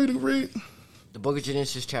 what I told you to read. The book of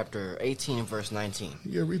Genesis chapter 18 and verse 19.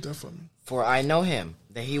 Yeah, read that for me. For I know him,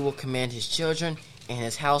 that he will command his children and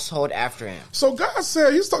his household after him. So God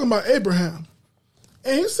said, he's talking about Abraham.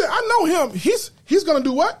 And he said, I know him. He's going to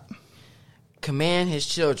do what? Command his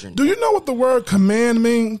children. Do you know what the word command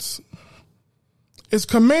means? Is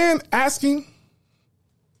command asking?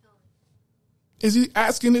 Is he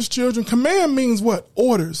asking his children? Command means what?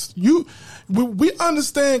 Orders. We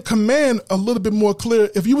understand command a little bit more clear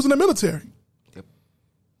if you was in the military. Yep.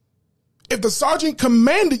 If the sergeant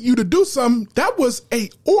commanded you to do something, that was a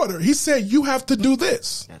order. He said, you have to do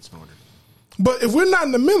this. That's an order. But if we're not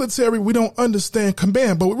in the military, we don't understand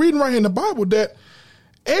command. But we're reading right here in the Bible that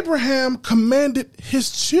Abraham commanded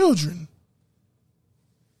his children.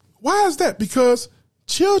 Why is that? Because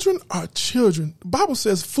children are children. The Bible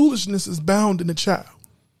says foolishness is bound in a child.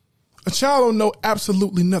 A child don't know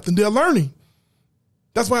absolutely nothing. They're learning.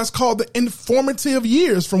 That's why it's called the informative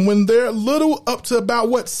years, from when they're little up to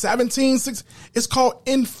about 17, 16. It's called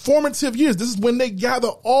informative years. This is when they gather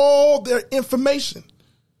all their information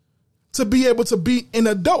to be able to be an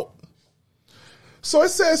adult. So it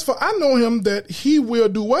says, for I know him that he will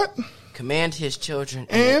do what? Command his children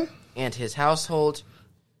and his household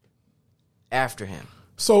after him.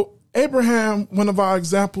 So Abraham, one of our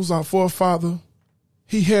examples, our forefather,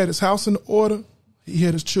 he had his house in order. He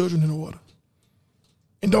had his children in order.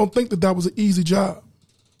 And don't think that was an easy job.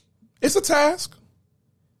 It's a task.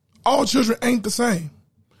 All children ain't the same.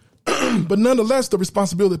 But nonetheless, the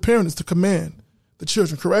responsibility of the parent is to command the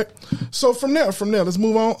children, correct? So from there, let's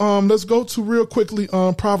move on. Let's go to real quickly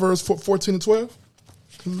Proverbs 14 and 12.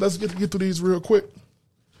 Let's get through these real quick.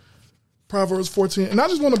 Proverbs 14. And I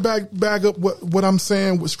just want to bag up what I'm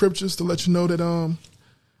saying with scriptures to let you know that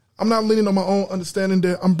I'm not leaning on my own understanding,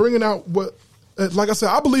 that I'm bringing out what, like I said,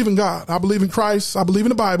 I believe in God. I believe in Christ. I believe in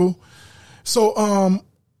the Bible. So I'm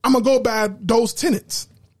going to go by those tenets.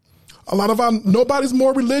 Nobody's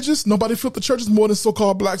more religious. Nobody filled the churches more than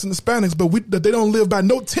so-called blacks and Hispanics, but they don't live by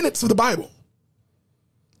no tenets of the Bible.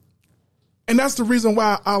 And that's the reason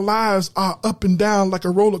why our lives are up and down like a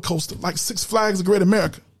roller coaster, like Six Flags of Great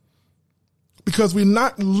America. Because we're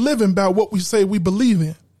not living by what we say we believe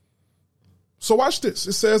in. So watch this.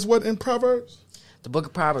 It says what in Proverbs? The book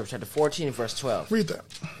of Proverbs, chapter 14, verse 12. Read that.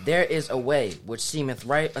 There is a way which seemeth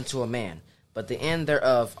right unto a man, but the end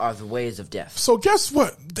thereof are the ways of death. So guess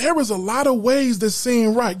what? There is a lot of ways that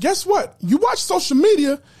seem right. Guess what? You watch social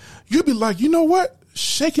media, you'll be like, you know what?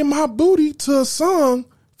 Shaking my booty to a song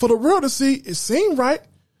for the world to see, it seemed right.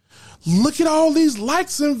 Look at all these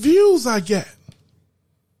likes and views I get.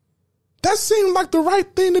 That seemed like the right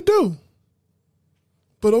thing to do.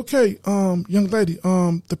 But okay, young lady,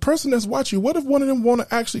 the person that's watching you, what if one of them want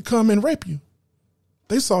to actually come and rape you?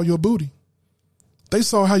 They saw your booty. They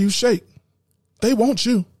saw how you shake. They want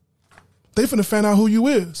you. They finna find out who you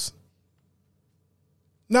is.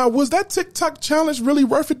 Now, was that TikTok challenge really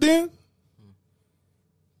worth it then?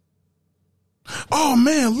 Oh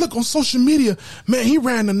man, look on social media. Man, he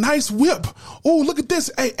ran a nice whip. Oh, look at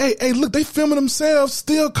this. Hey, look, they filming themselves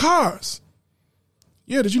steal cars.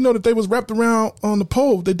 Yeah, did you know that they was wrapped around on the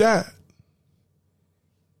pole? They died.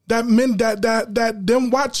 That meant that them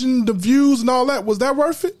watching the views and all that, was that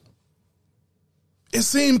worth it? It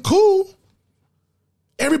seemed cool.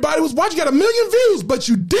 Everybody was watching, got 1 million views, but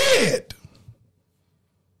you did.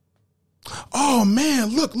 Oh man,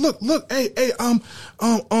 look. Hey, we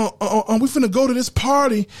finna go to this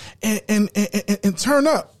party and turn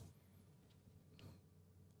up.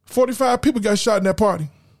 45 people got shot in that party.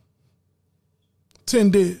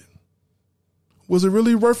 10 dead. Was it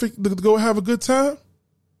really worth it to go have a good time?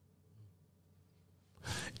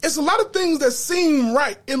 It's a lot of things that seem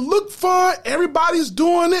right. It looked fun. Everybody's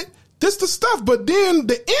doing it. This the stuff, but then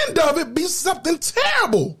the end of it be something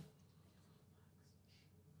terrible.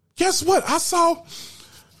 Guess what? I saw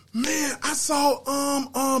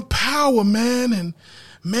Power, man, and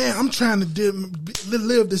man, I'm trying to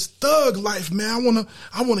live this thug life, man.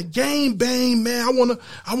 I wanna gang bang, man.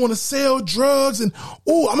 I wanna sell drugs, and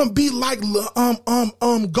I'm gonna be like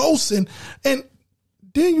Ghost, and then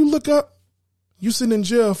you look up, you sitting in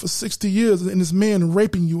jail for 60 years, and this man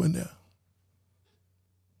raping you in there.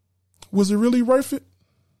 Was it really worth it?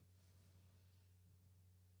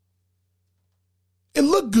 It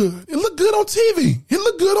looked good. It looked good on TV. It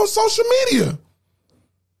looked good on social media.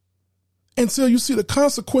 Until you see the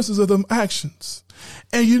consequences of them actions.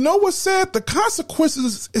 And you know what's sad? The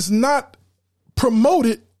consequences is not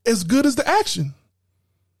promoted as good as the action.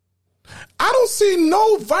 I don't see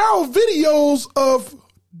no viral videos of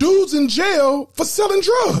dudes in jail for selling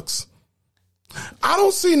drugs. I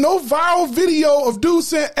don't see no viral video of dudes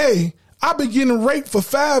saying, hey, I've been getting raped for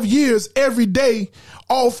 5 years every day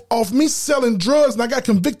off me selling drugs, and I got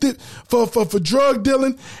convicted for drug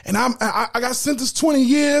dealing, and I got sentenced 20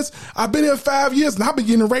 years. I've been here 5 years, and I've been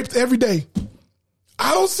getting raped every day.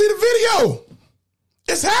 I don't see the video.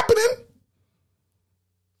 It's happening.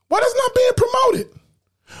 Why that's not being promoted?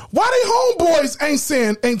 Why they homeboys ain't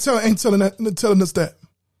telling us that?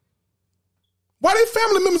 Why they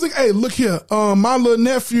family members like, hey, look here, my little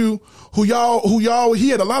nephew who he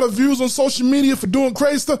had a lot of views on social media for doing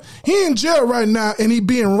crazy stuff. He in jail right now and he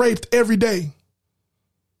being raped every day.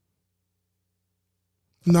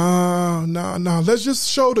 Nah. Let's just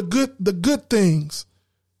show the good things.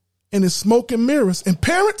 And it's smoke and mirrors. And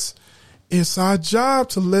parents, it's our job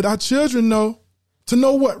to let our children know. To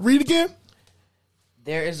know what? Read again.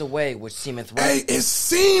 There is a way which seemeth right. Hey, it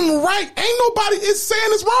seemed right. Ain't nobody is saying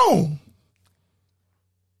it's wrong.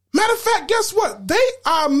 Matter of fact, guess what? They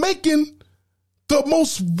are making the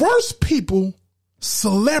most worst people,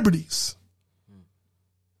 celebrities.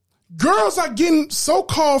 Girls are getting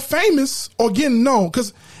so-called famous or getting known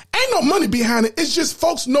because ain't no money behind it. It's just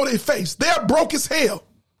folks know their face. They're broke as hell.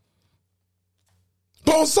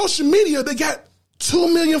 But on social media, they got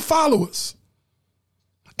 2 million followers.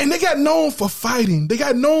 And they got known for fighting. They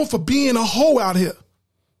got known for being a hoe out here.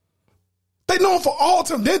 They known for all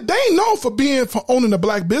time. They ain't known for owning a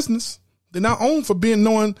black business. They're not known for being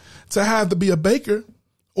known to have to be a baker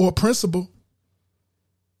or a principal.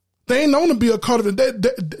 They ain't known to be a carpenter.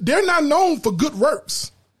 They're not known for good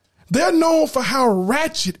works. They're known for how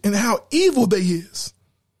ratchet and how evil they is.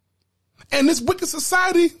 And this wicked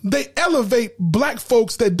society, they elevate black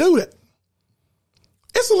folks that do that.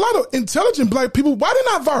 It's a lot of intelligent black people. Why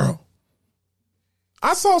they not viral?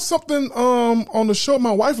 I saw something on the show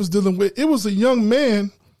my wife was dealing with. It was a young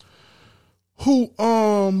man who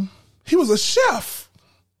he was a chef.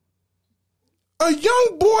 A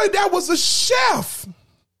young boy that was a chef.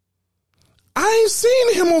 I ain't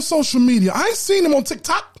seen him on social media. I ain't seen him on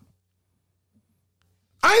TikTok.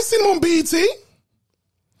 I ain't seen him on BET.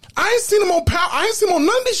 I ain't seen him on Power. I ain't seen him on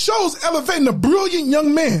none of these shows elevating a brilliant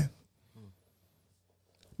young man.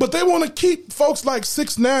 But they want to keep folks like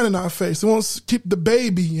 6ix9ine in our face. They want to keep the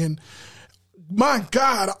baby and, my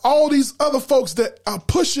God, all these other folks that are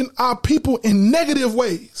pushing our people in negative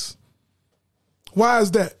ways. Why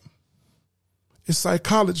is that? It's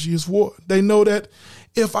psychology, it's war. They know that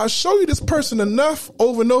if I show you this person enough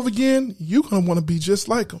over and over again, you're going to want to be just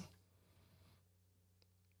like them.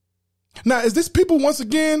 Now, is this people, once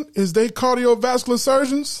again, is they cardiovascular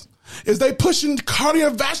surgeons? Is they pushing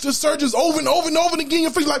cardiovascular surgeons over and over and over and again?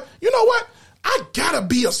 You're feeling like, you know what? I got to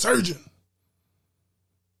be a surgeon.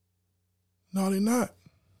 No, they're not.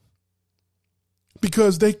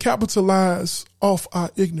 Because they capitalize off our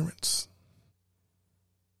ignorance.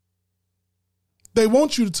 They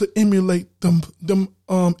want you to emulate them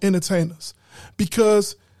entertainers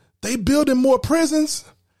because they building more prisons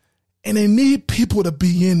and they need people to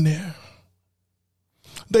be in there.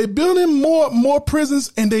 They building more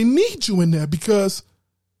prisons and they need you in there because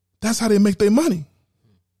that's how they make their money.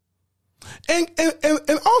 And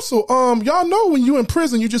also, y'all know when you in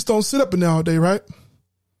prison, you just don't sit up in there all day, right?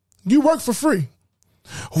 You work for free.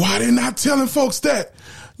 Why they not telling folks that?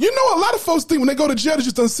 You know, a lot of folks think when they go to jail, they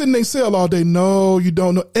just don't sit in their cell all day. No, you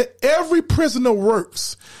don't know. Every prisoner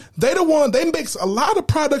works. They make a lot of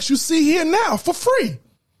products you see here now for free.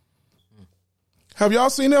 Have y'all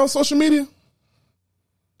seen that on social media?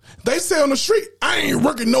 They say on the street, I ain't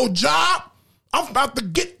working no job. I'm about to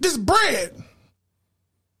get this bread.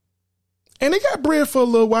 And they got bread for a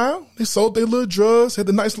little while. They sold their little drugs, had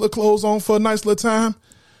the nice little clothes on for a nice little time.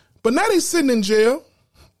 But now they sitting in jail,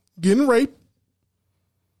 getting raped.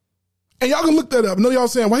 And y'all can look that up. I know y'all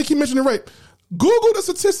saying, why you keep mentioning rape? Google the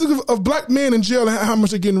statistics of black men in jail and how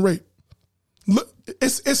much they're getting raped. Look,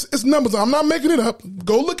 it's numbers. I'm not making it up.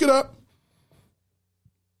 Go look it up.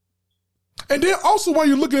 And then also while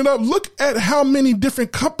you're looking it up, look at how many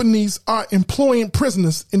different companies are employing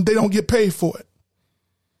prisoners and they don't get paid for it.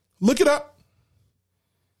 Look it up.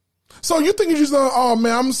 So you think you're just, oh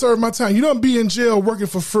man, I'm going to serve my time. You don't be in jail working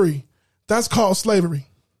for free. That's called slavery.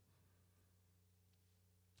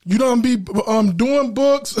 You don't be doing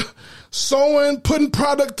books, sewing, putting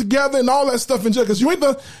product together and all that stuff in jail. Because you ain't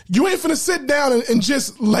finna sit down and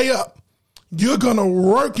just lay up. You're going to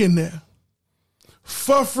work in there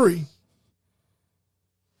for free.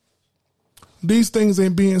 These things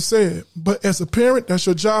ain't being said. But as a parent, that's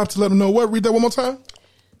your job to let them know what. Read that one more time.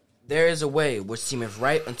 There is a way which seemeth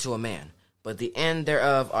right unto a man, but the end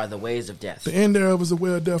thereof are the ways of death. The end thereof is the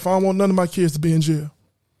way of death. I don't want none of my kids to be in jail.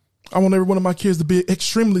 I want every one of my kids to be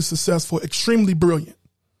extremely successful, extremely brilliant,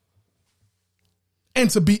 and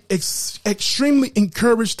to be extremely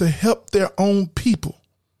encouraged to help their own people,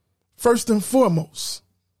 first and foremost.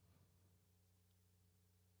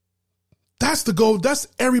 That's the goal. That's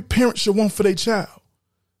every parent should want for their child.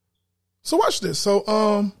 So watch this. So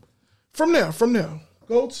from now,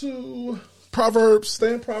 go to Proverbs.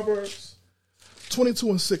 Stay in Proverbs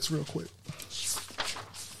 22:6 real quick.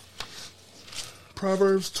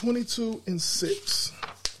 Proverbs 22:6.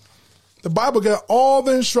 The Bible got all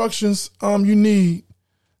the instructions you need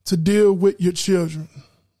to deal with your children.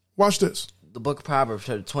 Watch this. The book of Proverbs,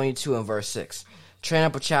 chapter 22 and verse 6. Train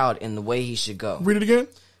up a child in the way he should go. Read it again.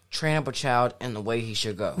 Train up a child in the way he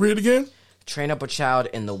should go. Read it again. Train up a child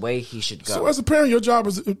in the way he should go. So as a parent, your job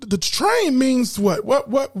is, the train means what?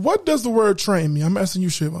 What does the word train mean? I'm asking you,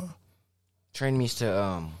 Shiva. Train means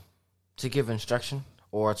to give instruction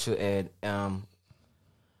or to add,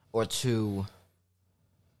 or to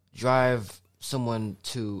drive someone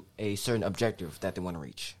to a certain objective that they want to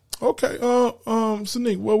reach. Okay.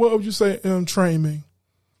 Sanique, what would you say train mean?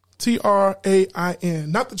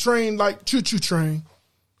 TRAIN. Not the train like choo-choo train,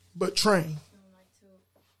 but train.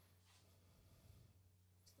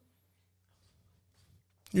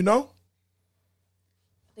 You know?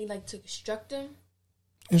 They like to instruct them.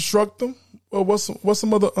 Instruct them? Well, what's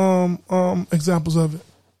some other examples of it?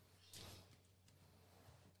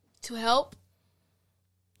 To help.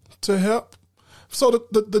 To help. So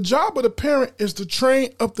the job of the parent is to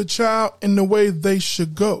train up the child in the way they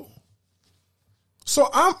should go. So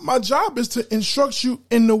my job is to instruct you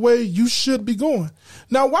in the way you should be going.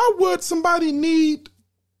 Now, why would somebody need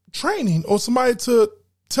training or somebody to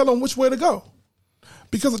tell them which way to go?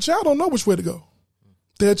 Because a child don't know which way to go.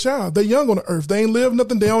 They're a child. They're young on the earth. They ain't lived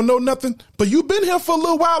nothing. They don't know nothing. But you've been here for a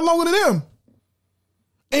little while longer than them.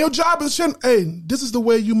 And your job is to hey, this is the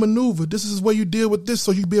way you maneuver. This is the way you deal with this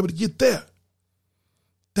so you'll be able to get there.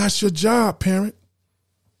 That's your job, parent.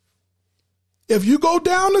 If you go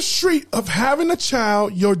down the street of having a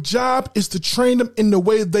child, your job is to train them in the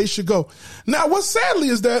way they should go. Now, what sadly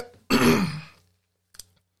is that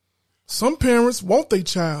some parents want their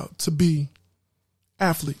child to be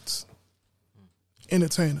athletes,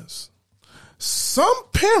 entertainers. Some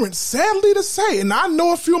parents, sadly to say, and I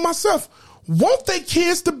know a few myself, want their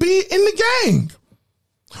kids to be in the gang,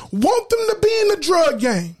 want them to be in the drug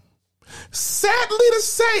gang. Sadly to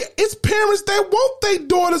say, it's parents that want their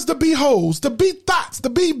daughters to be hoes, to be thoughts, to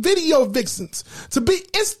be video vixens, to be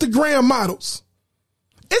Instagram models.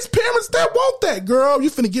 It's parents that want that. Girl, you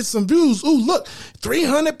finna get some views. Ooh, look,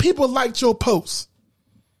 300 people liked your post.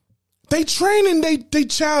 They training they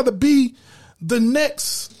child to be the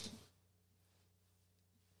next.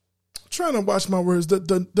 I'm trying to watch my words.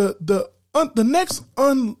 The next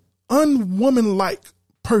unwoman-like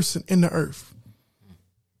person in the earth.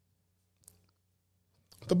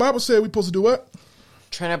 The Bible said we're supposed to do what?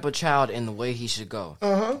 Train up a child in the way he should go.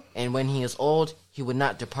 Uh-huh. And when he is old, he would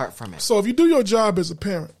not depart from it. So if you do your job as a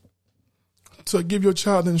parent to give your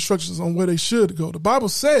child the instructions on where they should go, the Bible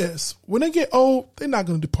says when they get old, they're not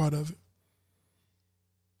going to depart of it.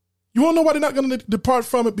 You want to know why they're not going to depart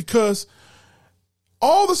from it? Because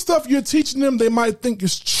all the stuff you're teaching them, they might think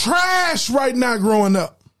is trash right now growing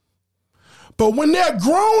up. But when they're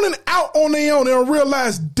grown and out on their own, they'll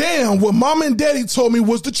realize, damn, what mom and daddy told me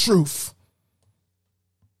was the truth.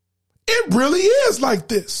 It really is like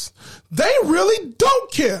this. They really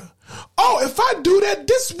don't care. Oh, if I do that,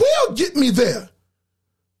 this will get me there.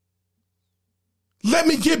 Let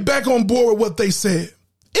me get back on board with what they said,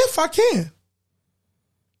 if I can.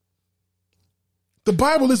 The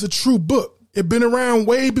Bible is a true book. It's been around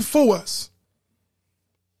way before us.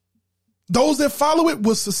 Those that follow it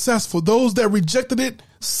were successful. Those that rejected it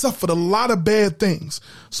suffered a lot of bad things.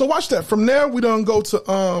 So watch that. From there, we don't go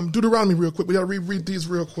to Deuteronomy real quick. We got to reread these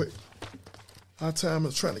real quick. Our time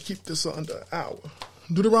is trying to keep this under an hour.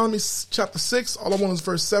 Deuteronomy chapter 6, all I want is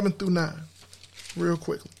verse 7 through 9. Real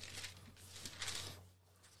quickly.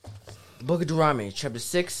 The book of Deuteronomy, chapter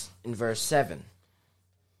 6, and verse 7.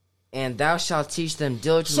 And thou shalt teach them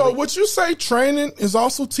diligently. So what you say training is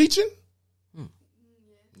also teaching?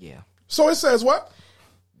 Yeah. So it says what?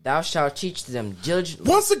 Thou shalt teach them diligently.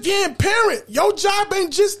 Once again, parent, your job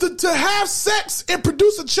ain't just to have sex and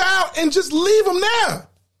produce a child and just leave them there.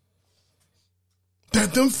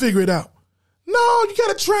 Let them figure it out. No, you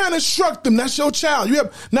got to try and instruct them. That's your child.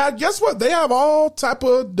 Now, guess what? They have all type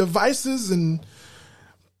of devices and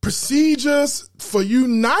procedures for you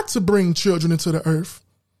not to bring children into the earth.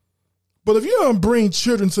 But if you don't bring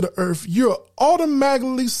children to the earth, you're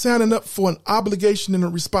automatically signing up for an obligation and a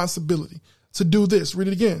responsibility to do this. Read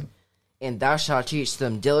it again. And thou shalt teach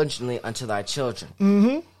them diligently unto thy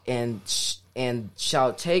children. And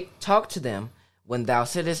shalt talk to them when thou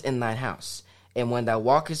sittest in thine house, and when thou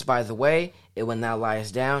walkest by the way, and when thou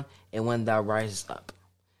liest down, and when thou risest up.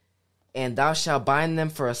 And thou shalt bind them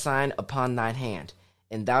for a sign upon thine hand,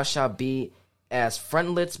 and thou shalt be as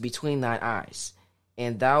frontlets between thine eyes.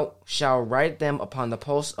 And thou shalt write them upon the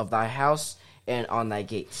posts of thy house and on thy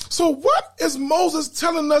gates. So what is Moses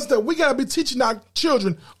telling us that we got to be teaching our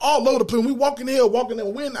children all over the place? When we walk in here, we're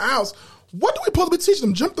in the house. What do we supposed to be teaching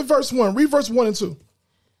them? Jump to verse 1. Read verse 1 and 2.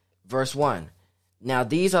 Verse 1. Now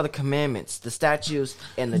these are the commandments, the statutes,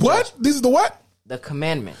 and the what? judgments. These are the what? The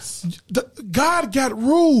commandments. God got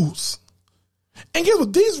rules. And guess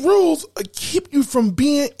what? These rules keep you from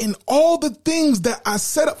being in all the things that are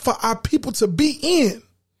set up for our people to be in.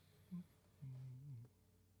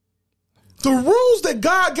 The rules that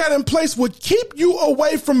God got in place would keep you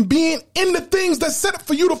away from being in the things that's set up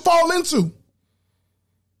for you to fall into.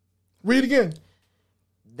 Read again.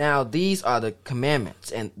 Now these are the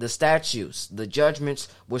commandments and the statutes, the judgments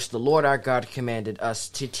which the Lord our God commanded us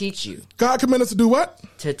to teach you. God commanded us to do what?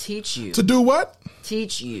 To teach you. To do what?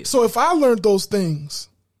 Teach you. So if I learned those things,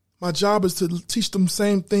 my job is to teach them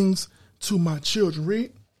same things to my children.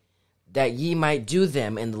 Read. That ye might do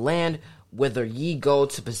them in the land whither ye go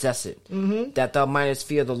to possess it. That thou mightest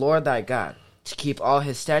fear the Lord thy God, to keep all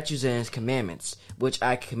his statutes and his commandments, which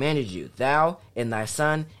I commanded you, thou and thy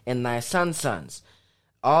son and thy son's sons,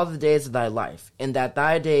 all the days of thy life, and that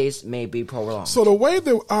thy days may be prolonged. So the way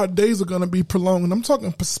that our days are going to be prolonged, and I'm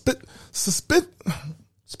talking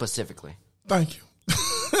specifically. Thank you.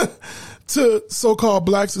 To so-called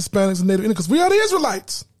blacks, Hispanics, and Native Indians, because we are the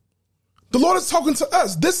Israelites. The Lord is talking to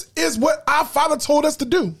us. This is what our Father told us to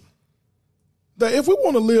do. That if we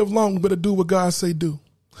want to live long, we better do what God say do.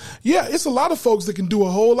 Yeah, it's a lot of folks that can do a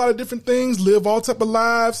whole lot of different things, live all type of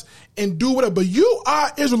lives, and do whatever. But you are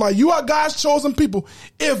Israelite. You are God's chosen people.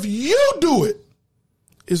 If you do it,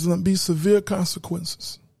 it's going to be severe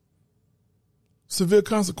consequences. Severe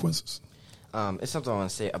consequences. It's something I want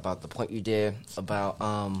to say about the point you did about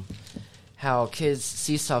how kids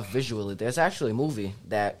see stuff visually. There's actually a movie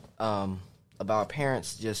that about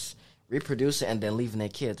parents just reproducing and then leaving their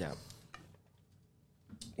kids out.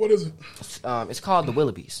 What is it? It's called The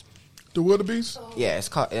Willoughbys. The Willoughbys? Yeah,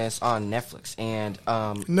 it's on Netflix. And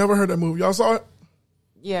never heard that movie. Y'all saw it?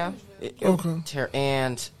 Yeah. Okay.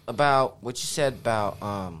 And about what you said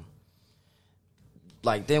about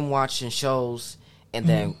like them watching shows and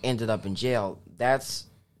then ended up in jail. That's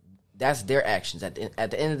their actions. At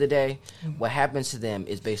the end of the day, what happens to them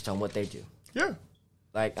is based on what they do. Yeah.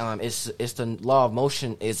 Like it's the law of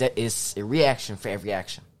motion. Is a reaction for every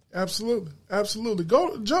action. Absolutely. Absolutely.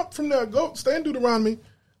 Jump from there. Stay in Deuteronomy.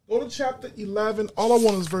 Go to chapter 11. All I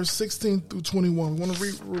want is verse 16 through 21. I want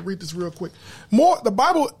to read this real quick. The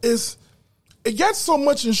Bible it gets so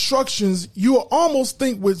much instructions, you will almost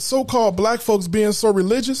think with so-called black folks being so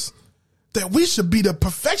religious that we should be the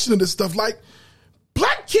perfection of this stuff. Like,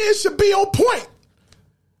 black kids should be on point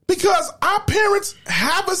because our parents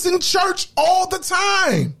have us in church all the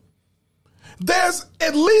time. There's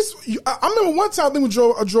at least, I remember one time I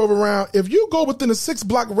drove around. If you go within a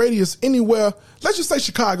 6-block radius anywhere, let's just say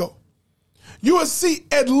Chicago, you will see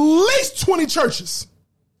at least 20 churches.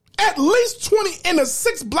 At least 20 in a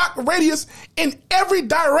 6-block radius in every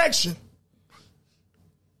direction.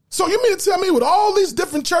 So you mean to tell me with all these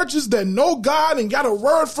different churches that know God and got a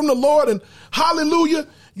word from the Lord and hallelujah,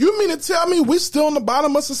 you mean to tell me we still on the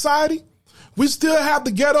bottom of society? We still have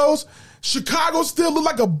the ghettos? Chicago still look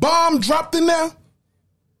like a bomb dropped in there?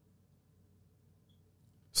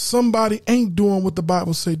 Somebody ain't doing what the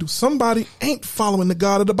Bible say do. Somebody ain't following the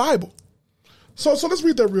God of the Bible. So let's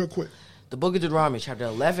read that real quick. The book of Deuteronomy, chapter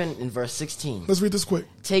 11, and verse 16. Let's read this quick.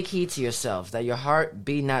 Take heed to yourselves, that your heart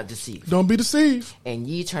be not deceived. Don't be deceived. And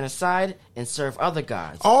ye turn aside and serve other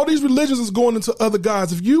gods. All these religions is going into other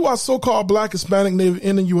gods. If you are so-called black, Hispanic, Native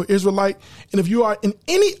Indian, you are Israelite. And if you are in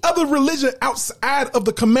any other religion outside of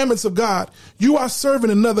the commandments of God, you are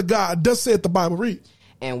serving another God. Thus saith the Bible. Read.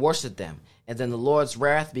 And worship them. And then the Lord's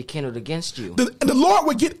wrath be kindled against you. The Lord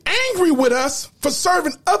would get angry with us for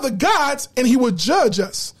serving other gods, and he would judge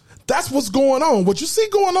us. That's what's going on. What you see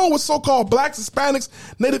going on with so-called blacks, Hispanics,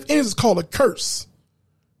 Native Indians is called a curse.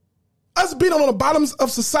 Us being on the bottoms of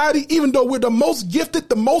society, even though we're the most gifted,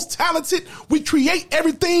 the most talented, we create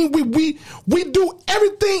everything, we do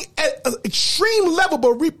everything at an extreme level,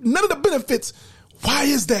 but reap none of the benefits. Why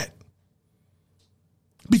is that?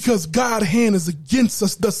 Because God's hand is against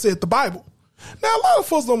us, thus saith the Bible. Now, a lot of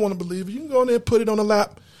folks don't want to believe it. You can go in there and put it on the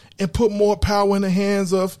lap and put more power in the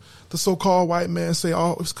hands of the so-called white man and say,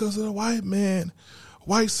 oh, it's because of the white man,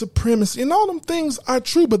 white supremacy. And all them things are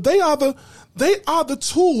true, but they are the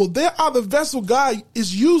tool. They are the vessel God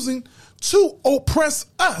is using to oppress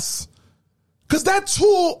us. Because that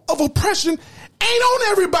tool of oppression ain't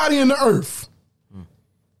on everybody in the earth.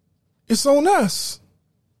 It's on us.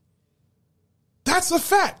 That's a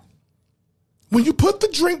fact. When you put the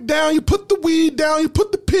drink down, you put the weed down, you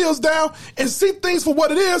put the pills down and see things for what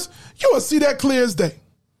it is, you will see that clear as day.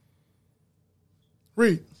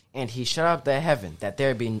 Read. And he shut up the heaven, that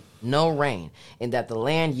there be no rain, and that the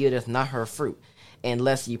land yieldeth not her fruit,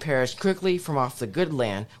 unless ye perish quickly from off the good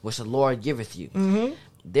land which the Lord giveth you. Mm-hmm.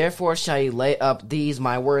 Therefore shall ye lay up these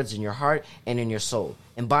my words in your heart and in your soul,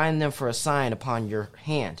 and bind them for a sign upon your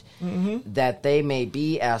hand, that they may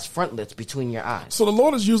be as frontlets between your eyes. So the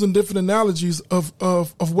Lord is using different analogies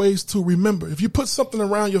of ways to remember. If you put something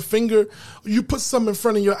around your finger, you put something in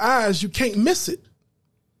front of your eyes, you can't miss it.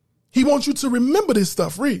 He wants you to remember this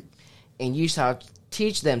stuff. Read. And you shall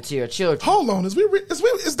teach them to your children. Hold on. Is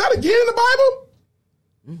that again in the Bible?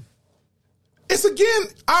 It's again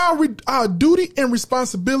our duty and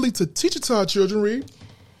responsibility to teach it to our children. Read.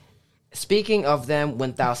 Speaking of them,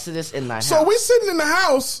 when thou sittest in thy house. So we sitting in the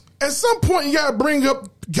house. At some point, you got to bring up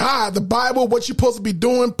God, the Bible, what you're supposed to be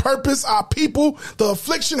doing, purpose, our people, the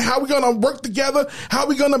affliction, how we're going to work together, how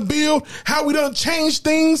we're going to build, how we're going to change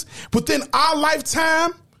things within our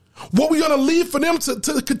lifetime, what we're going to leave for them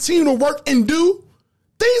to continue to work and do.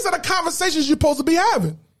 These are the conversations you're supposed to be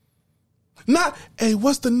having. Not, hey,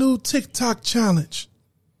 what's the new TikTok challenge?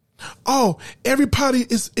 Oh, everybody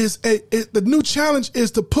the new challenge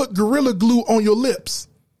is to put Gorilla Glue on your lips.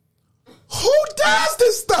 Who does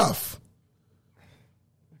this stuff?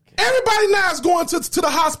 Everybody now is going to the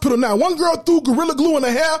hospital now. One girl threw Gorilla Glue in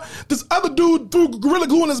her hair. This other dude threw Gorilla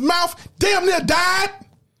Glue in his mouth. Damn near died.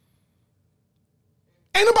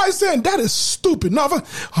 Ain't nobody saying that is stupid. No,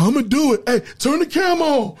 I'm going to do it. Hey, turn the camera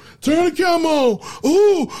on. Turn the camera on.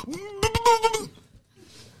 Ooh.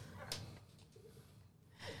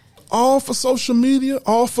 All for social media,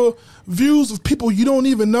 all for views of people you don't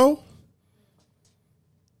even know.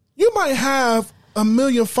 You might have 1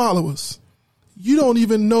 million followers. You don't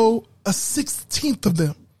even know a 16th of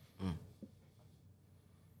them.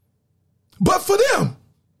 But for them,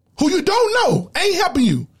 who you don't know, ain't helping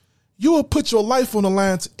you, you will put your life on the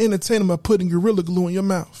line to entertain them by putting Gorilla Glue in your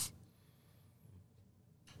mouth.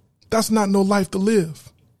 That's not no life to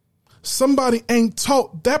live. Somebody ain't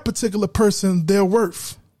taught that particular person their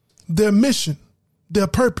worth, their mission, their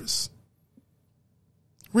purpose.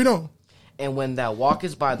 Read on. And when thou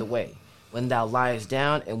walkest by the way, when thou liest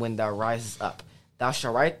down, and when thou risest up, thou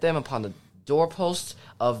shalt write them upon the doorposts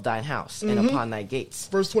of thine house and upon thy gates.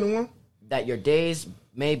 Verse 21. That your days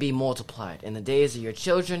may be multiplied, and the days of your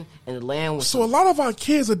children in the land. So a lot of our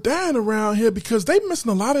kids are dying around here because they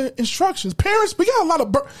missing a lot of instructions. Parents, we got a lot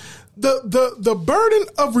of the burden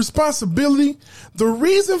of responsibility. The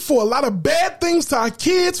reason for a lot of bad things to our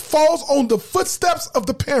kids falls on the footsteps of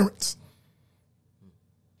the parents.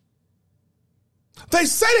 They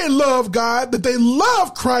say they love God, that they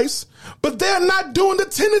love Christ, but they're not doing the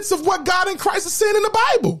tenets of what God and Christ are saying in the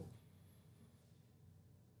Bible.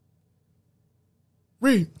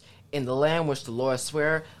 Read. In the land which the Lord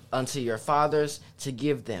sware unto your fathers to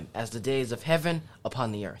give them, as the days of heaven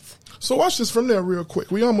upon the earth. So watch this from there real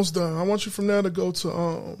quick. We almost done. I want you from there to go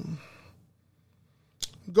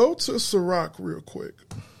to Sirach real quick.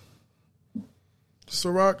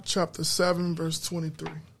 Sirach chapter 7, verse 23.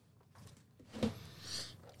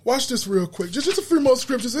 Watch this real quick. Just a few more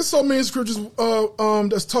scriptures. There's so many scriptures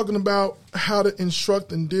that's talking about how to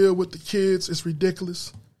instruct and deal with the kids. It's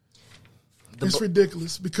ridiculous. It's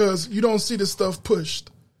ridiculous because you don't see this stuff pushed.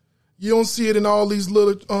 You don't see it in all these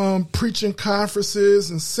little preaching conferences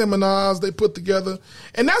and seminars they put together.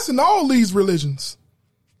 And that's in all these religions.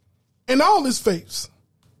 In all these faiths.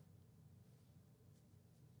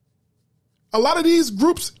 A lot of these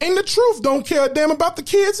groups in the truth don't care a damn about the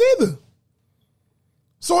kids either.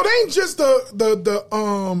 So it ain't just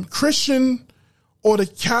the Christian or the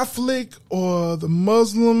Catholic or the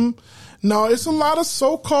Muslim. No, it's a lot of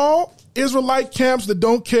so-called Israelite camps that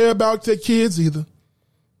don't care about their kids either.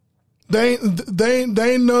 They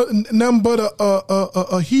ain't nothing but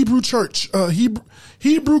a Hebrew church,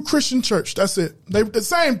 Hebrew Christian church. That's it. They the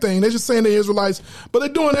same thing. They're just saying they're Israelites, but they're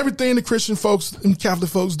doing everything the Christian folks and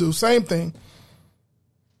Catholic folks do. Same thing.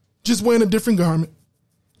 Just wearing a different garment.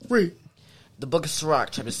 Read. The book of Sirach,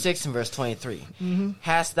 chapter 6 and verse 23. Mm-hmm.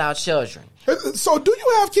 Hast thou children? So do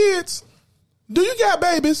you have kids? Do you got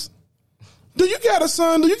babies? Do you got a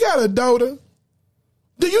son? Do you got a daughter?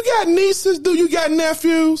 Do you got nieces? Do you got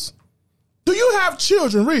nephews? Do you have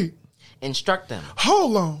children? Read. Instruct them.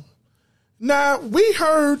 Hold on. Now, we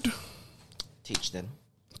heard... Teach them.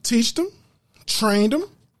 Teach them. Train them.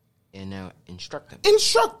 And now instruct them.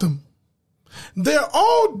 Instruct them. They're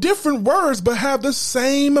all different words, but have the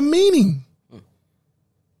same meaning.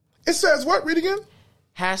 It says what? Read again.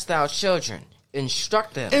 Hast thou children?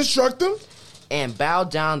 Instruct them. Instruct them. And bow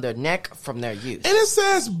down their neck from their youth. And it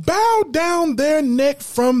says bow down their neck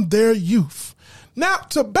from their youth. Now,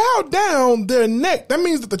 to bow down their neck, that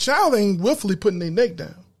means that the child ain't willfully putting their neck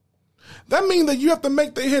down. That means that you have to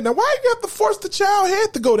make their head. Now, why you have to force the child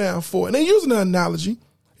head to go down for? And they're using an analogy.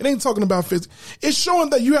 It ain't talking about physics. It's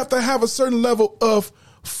showing that you have to have a certain level of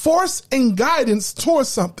force and guidance towards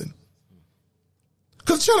something.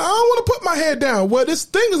 Because, child, I don't want to put my head down. Well, this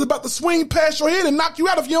thing is about to swing past your head and knock you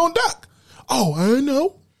out if you don't duck. Oh, I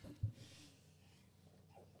know.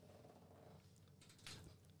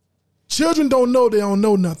 Children don't know they don't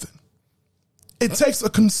know nothing. It takes a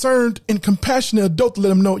concerned and compassionate adult to let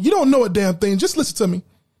them know. You don't know a damn thing. Just listen to me.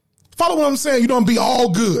 Follow what I'm saying. You don't be all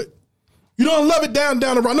good. You don't love it down the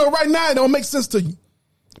road. I know right now it don't make sense to you.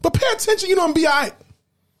 But pay attention, you don't be all right.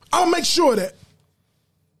 I'll make sure of that.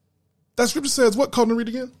 That scripture says what? Colton, read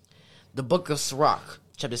again. The book of Sirach,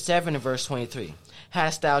 chapter 7 and verse 23.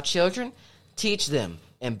 Hast thou children? Teach them,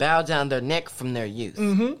 and bow down their neck from their youth.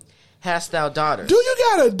 Mm-hmm. Hast thou daughters? Do you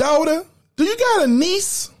got a daughter? Do you got a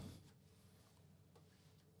niece?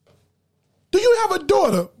 Do you have a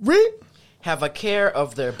daughter? Read. Have a care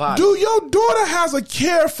of their body. Do your daughter has a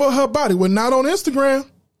care for her body? Well, not on Instagram.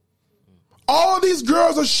 All these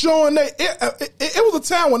girls are showing that it was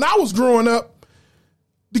a time when I was growing up,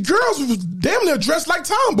 the girls was damn near dressed like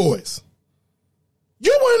tomboys.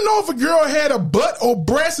 You wouldn't know if a girl had a butt or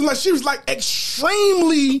breast unless she was like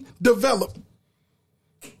extremely developed.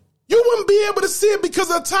 You wouldn't be able to see it because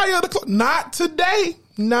of the attire of the clothes. Not today.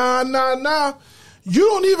 Nah. You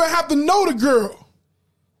don't even have to know the girl.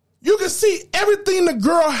 You can see everything the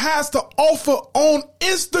girl has to offer on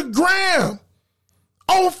Instagram,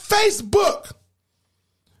 on Facebook.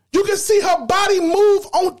 You can see her body move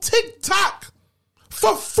on TikTok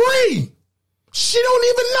for free. She don't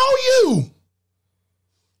even know you.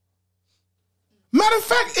 Matter of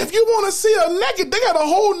fact, if you want to see her naked, they got a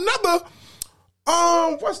whole nother,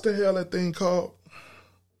 what's the hell that thing called?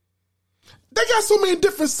 They got so many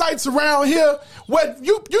different sites around here where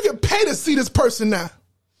you can pay to see this person now.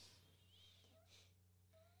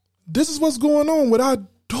 This is what's going on with our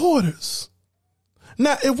daughters.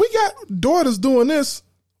 Now, if we got daughters doing this,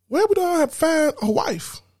 where would I have found a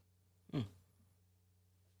wife? Who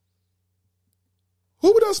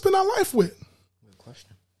would I spend our life with? Good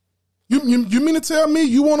question. You mean to tell me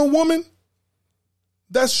you want a woman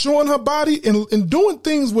that's showing her body and doing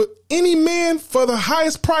things with any man for the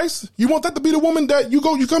highest price? You want that to be the woman that you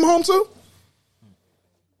come home to?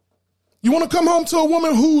 You want to come home to a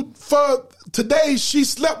woman who, for today, she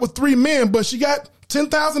slept with 3 men, but she got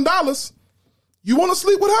 $10,000. You want to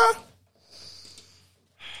sleep with her?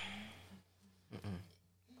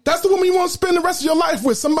 That's the woman you want to spend the rest of your life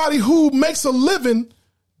with. Somebody who makes a living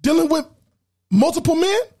dealing with multiple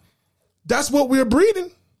men. That's what we're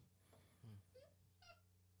breeding.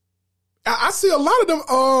 I see a lot of them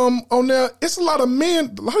on there. It's a lot of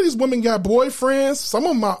men. A lot of these women got boyfriends. Some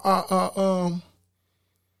of them are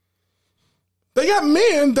they got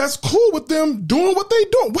men that's cool with them doing what they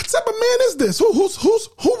doing. What type of man is this? Who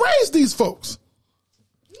raised these folks?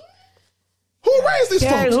 Who raised these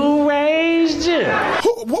folks? Who raised you?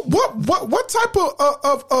 What type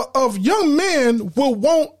of young man will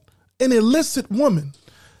want an illicit woman?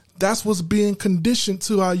 That's what's being conditioned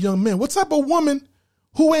to our young men. What type of woman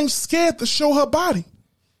who ain't scared to show her body?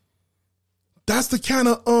 That's the kind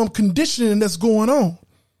of conditioning that's going on.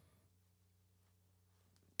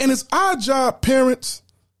 And it's our job, parents,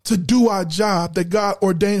 to do our job that God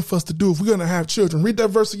ordained for us to do if we're going to have children. Read that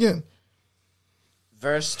verse again.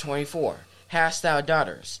 Verse 24. Hast thou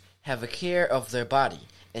daughters? Have a care of their body,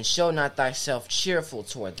 and show not thyself cheerful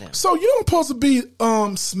toward them. So you don't supposed to be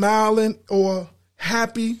smiling or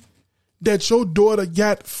happy that your daughter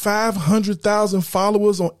got 500,000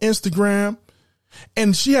 followers on Instagram,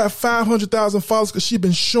 and she had 500,000 followers because she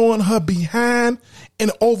been showing her behind in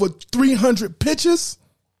over 300 pictures.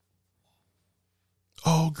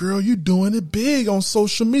 Oh, girl, you doing it big on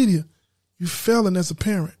social media. You failing as a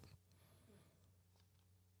parent.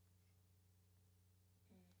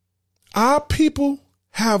 Our people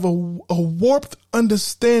have a warped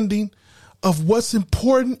understanding of what's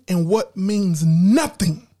important and what means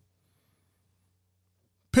nothing.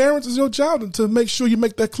 Parents, it's your job to make sure you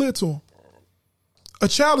make that clear to them. A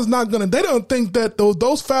child is not going to, they don't think that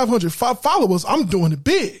those 500 followers, I'm doing it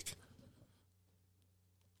big.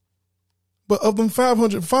 But of them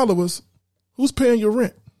 500 followers, who's paying your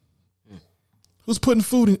rent? Who's putting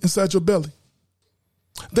food inside your belly?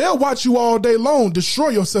 They'll watch you all day long, destroy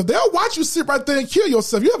yourself. They'll watch you sit right there and kill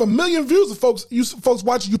yourself. You have 1 million views of folks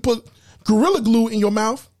watching you put Gorilla Glue in your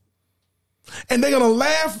mouth. And they're going to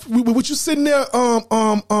laugh with you sitting there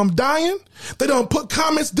dying. They're going to put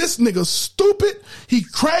comments, this nigga stupid, he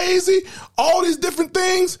crazy, all these different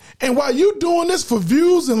things. And while you doing this for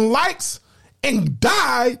views and likes and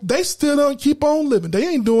die, they still don't keep on living. They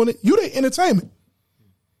ain't doing it. You their entertainment.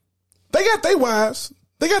 They got their wives.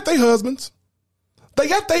 They got their husbands. They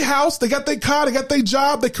got their house, they got their car, they got their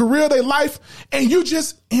job, their career, their life, and you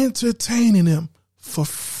just entertaining them for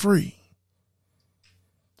free.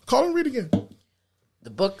 Call and read again. The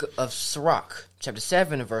book of Sirach, chapter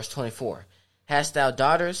 7 and verse 24. Hast thou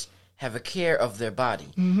daughters? Have a care of their body,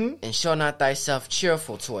 and show not thyself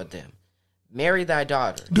cheerful toward them. Marry thy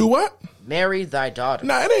daughter. Do what? Marry thy daughter.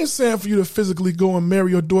 Now, it ain't saying for you to physically go and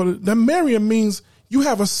marry your daughter. That marrying means you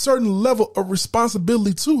have a certain level of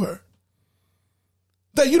responsibility to her.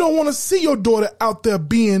 that you don't want to see your daughter out there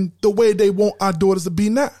being the way they want our daughters to be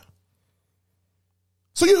now.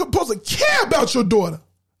 So you're supposed to care about your daughter,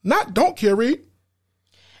 not don't care, read.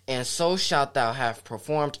 And so shalt thou have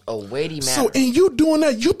performed a weighty matter. So in you doing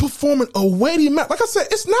that, you're performing a weighty matter. Like I said,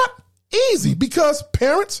 it's not easy because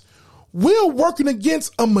parents, we're working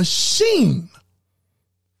against a machine.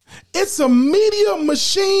 It's a media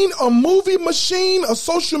machine, a movie machine, a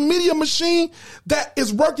social media machine that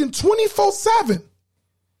is working 24/7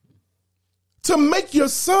 to make your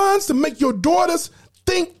sons, to make your daughters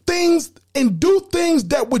think things and do things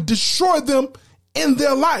that would destroy them in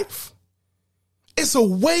their life. It's a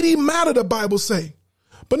weighty matter, the Bible say.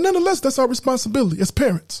 But nonetheless, that's our responsibility as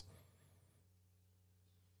parents.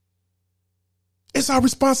 It's our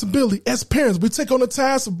responsibility as parents. We take on the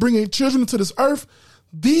task of bringing children into this earth.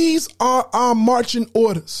 These are our marching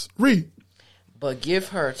orders. Read. But give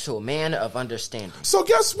her to a man of understanding. So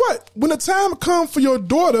guess what? When the time comes for your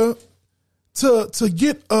daughter to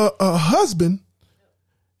get a husband,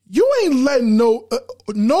 you ain't letting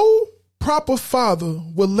no proper father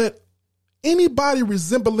will let anybody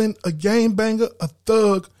resembling a gangbanger, a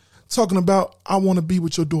thug, talking about, I want to be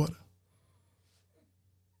with your daughter.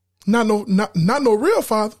 Not no real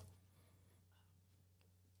father.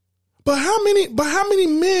 But how many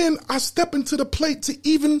men are stepping to the plate to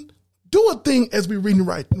even do a thing as we're reading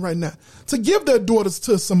right now, to give their daughters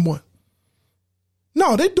to someone?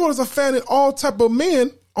 No, their daughters are fanning all type of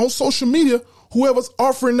men on social media, whoever's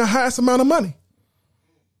offering the highest amount of money.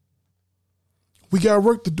 We got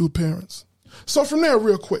work to do, parents. So from there,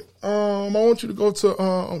 real quick, I want you to go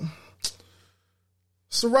to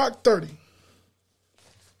Sirach 30.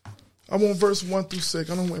 I want verse 1 through 6.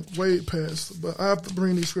 I don't went way past, but I have to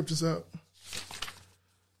bring these scriptures out.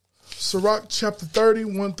 Sirach chapter 30,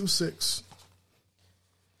 1 through 6.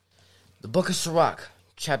 The book of Sirach,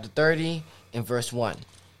 chapter 30, and verse 1.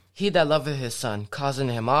 He that loveth his son, causing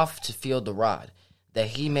him off to feel the rod, that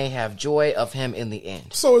he may have joy of him in the end.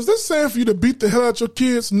 So is this saying for you to beat the hell out your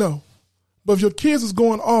kids? No. But if your kids is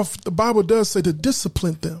going off, the Bible does say to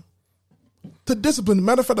discipline them. To discipline.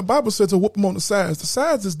 Matter of fact, the Bible says to whoop them on the sides. The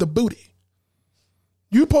sides is the booty.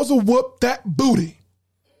 You're supposed to whoop that booty.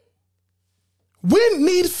 When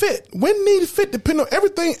need fit. When need fit, depending on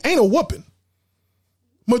everything, ain't a whooping.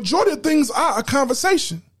 Majority of things are a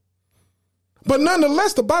conversation. But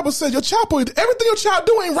nonetheless, the Bible says your child, everything your child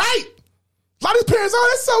do ain't right. A lot of these parents, oh,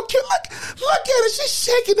 that's so cute. Look at her. She's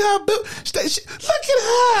shaking her butt. Look at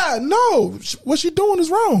her. No, what she doing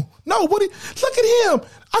is wrong. No, look at him.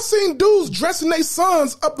 I seen dudes dressing their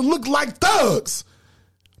sons up to look like thugs.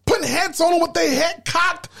 Putting hats on them with their head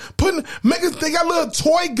cocked. They got little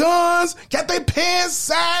toy guns. Got their pants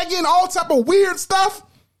sagging. All type of weird stuff.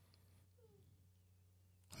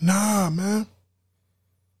 Nah, man.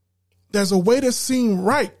 There's a way that seems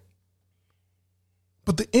right,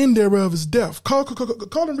 but the end thereof is death. Call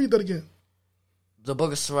and read that again. The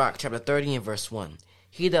book of Sirach, chapter 30 and verse 1.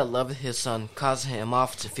 He that loveth his son, causeth him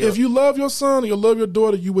off to feel. If you love your son or you love your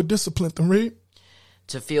daughter, you would discipline them. Read.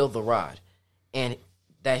 To feel the rod, and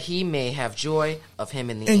that he may have joy of him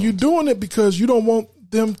in the end. And you're doing it because you don't want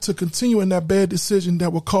them to continue in that bad decision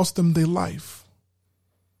that will cost them their life.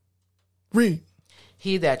 Read.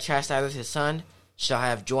 He that chastiseth his son shall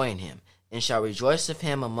have joy in him, and shall rejoice of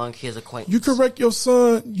him among his acquaintance. You correct your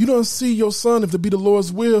son. You don't see your son, if it be the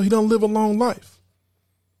Lord's will, he don't live a long life.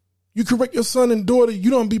 You correct your son and daughter,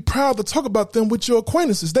 you don't be proud to talk about them with your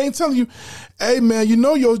acquaintances. They ain't telling you, hey man, you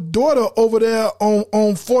know your daughter over there on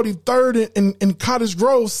 43rd in Cottage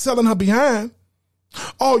Grove selling her behind.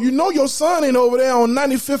 Oh, you know your son ain't over there on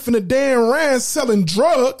 95th and the Dan Rand selling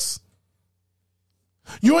drugs.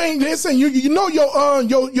 You ain't saying you know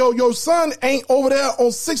your son ain't over there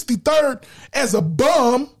on 63rd as a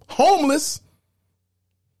bum, homeless.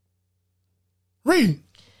 Read.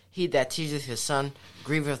 He that teacheth his son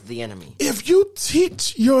grieveth the enemy. If you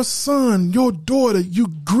teach your son, your daughter, you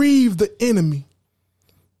grieve the enemy.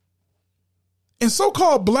 And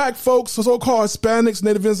so-called black folks, so-called Hispanics,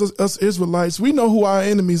 Native us Israelites, we know who our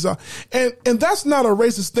enemies are. And that's not a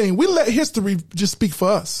racist thing. We let history just speak for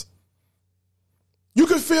us. You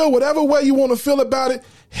can feel whatever way you want to feel about it.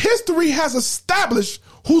 History has established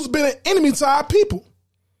who's been an enemy to our people.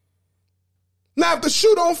 Now, if the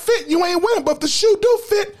shoe don't fit, you ain't winning. But if the shoe do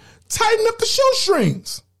fit, tighten up the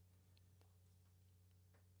shoestrings.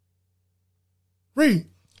 Read.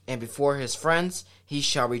 And before his friends, he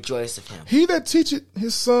shall rejoice of him. He that teacheth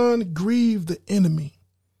his son grieve the enemy.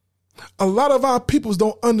 A lot of our peoples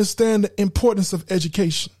don't understand the importance of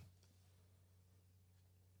education.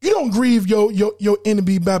 You don't grieve your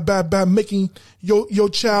enemy by making your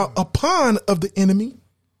child a pawn of the enemy.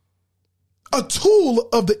 a tool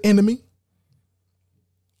of the enemy.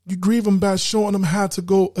 You grieve them by showing them how to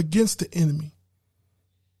go against the enemy.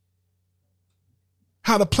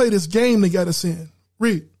 How to play this game they got us in.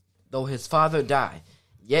 Read. Though his father die,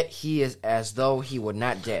 yet he is as though he were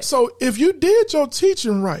not dead. So if you did your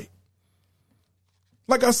teaching right,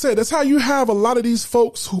 like I said, that's how you have a lot of these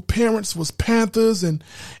folks who parents was Panthers and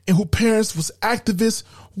who parents was activists.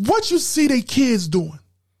 What you see their kids doing,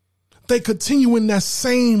 they continuing that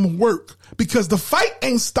same work because the fight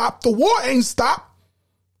ain't stopped, the war ain't stopped.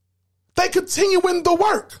 They continuing the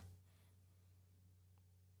work.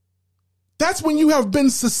 That's when you have been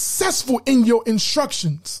successful in your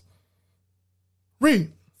instructions.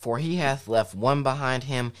 Read. For he hath left one behind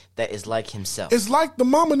him that is like himself. It's like the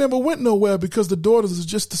mama never went nowhere because the daughters is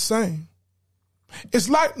just the same. It's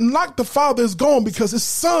like the father is gone because his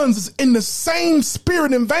sons is in the same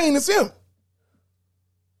spirit and vein as him.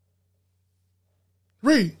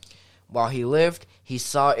 Read. While he lived, he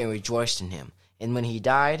saw and rejoiced in him. And when he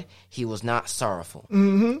died, he was not sorrowful.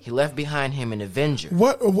 Mm-hmm. He left behind him an avenger.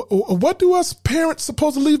 What do us parents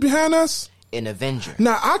supposed to leave behind us? An avenger.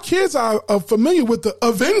 Now, our kids are familiar with the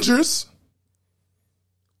Avengers.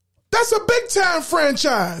 That's a big time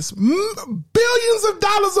franchise. Billions of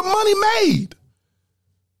dollars of money made.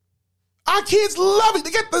 Our kids love it.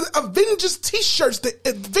 They get the Avengers t-shirts, the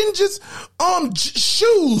Avengers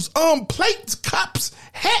shoes, plates, cups,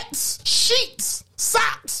 hats, sheets,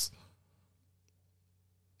 socks.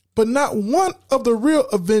 But not one of the real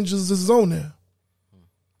Avengers is on there.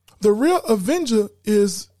 The real Avenger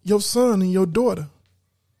is your son and your daughter.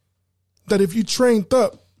 That if you trained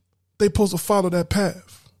up, they supposed to follow that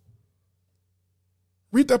path.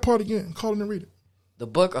 Read that part again. Call it and read it. The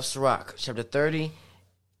book of Sirach, chapter 30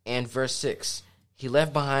 and verse 6. He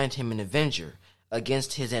left behind him an avenger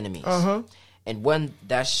against his enemies. And one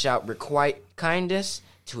that shalt requite kindness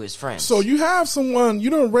to his friends. So you have someone, you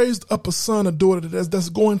done raised up a son or daughter that's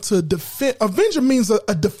going to defend. Avenger means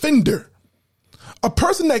a defender. A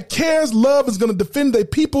person that cares, love, is going to defend their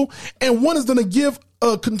people, and one is going to give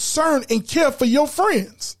a concern and care for your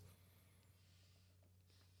friends.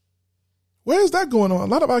 Where is that going on? A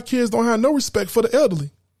lot of our kids don't have no respect for the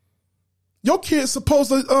elderly. Your kid's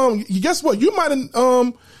supposed to, guess what? You might,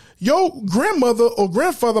 your grandmother or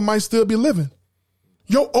grandfather might still be living.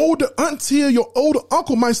 Your older auntie or your older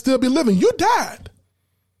uncle might still be living. You died.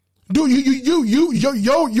 Do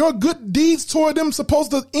your good deeds toward them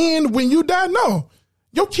supposed to end when you die? No.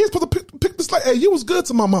 Your kid's supposed to pick this like, hey, you was good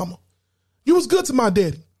to my mama. You was good to my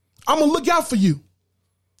daddy. I'm going to look out for you.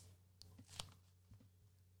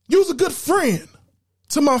 You was a good friend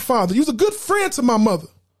to my father. You was a good friend to my mother.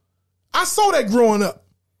 I saw that growing up.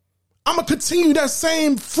 I'm going to continue that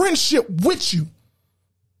same friendship with you.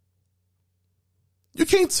 You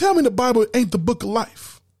can't tell me the Bible ain't the book of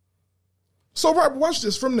life. So, right, watch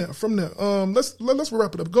this from there. Let's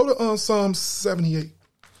wrap it up. Go to Psalm 78.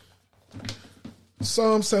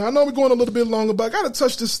 Psalm 7. I know we're going a little bit longer, but I got to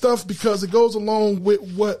touch this stuff because it goes along with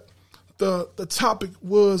what the topic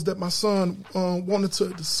was that my son wanted to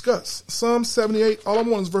discuss. Psalm 78, all I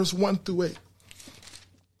want is verse 1 through 8.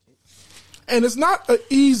 And it's not an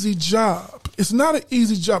easy job. It's not an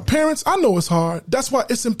easy job. Parents, I know it's hard. That's why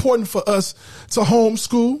it's important for us to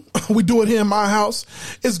homeschool. We do it here in my house.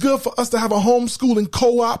 It's good for us to have a homeschooling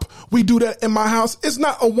co-op. We do that in my house. It's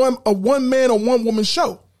not a one man or one woman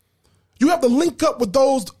show. You have to link up with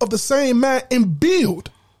those of the same mind and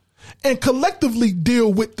build and collectively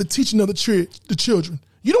deal with the teaching of the children.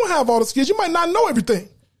 You don't have all the skills. You might not know everything.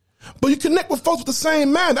 But you connect with folks with the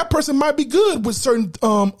same mind. That person might be good with certain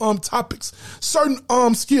topics,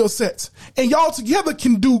 certain skill sets. And y'all together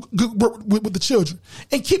can do good work with the children.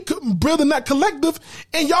 And keep building that collective.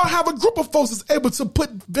 And y'all have a group of folks that's able to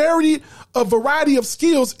put a variety of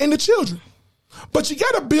skills in the children. But you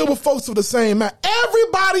got to build with folks with the same mind.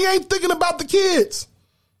 Everybody ain't thinking about the kids.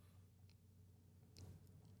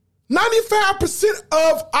 95%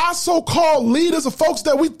 of our so-called leaders or folks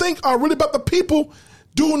that we think are really about the people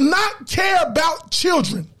do not care about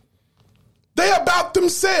children. They're about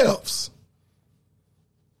themselves.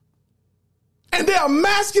 And they are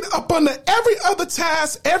masking up under every other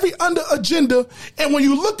task, every other agenda. And when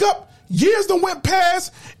you look up, years that went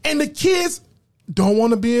past and the kids don't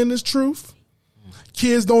want to be in this truth.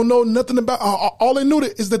 Kids don't know nothing about, all they knew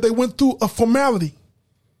is that they went through a formality.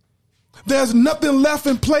 There's nothing left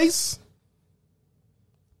in place.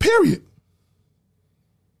 Period.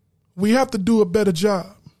 We have to do a better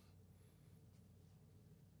job.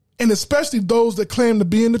 And especially those that claim to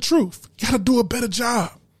be in the truth. Got to do a better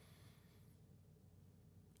job.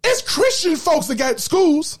 It's Christian folks that got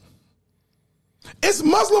schools. It's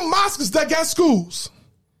Muslim mosques that got schools.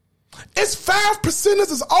 It's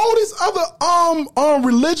 5%ers. It's all these other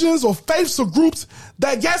religions or faiths or groups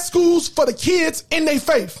that got schools for the kids in their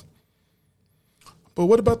faith. But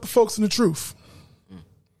what about the folks in the truth?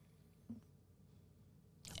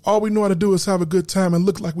 All we know how to do is have a good time and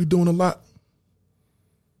look like we're doing a lot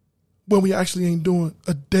when we actually ain't doing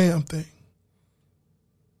a damn thing.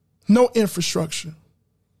 No infrastructure.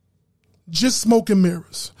 Just smoke and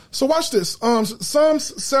mirrors. So watch this.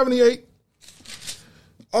 Psalms 78.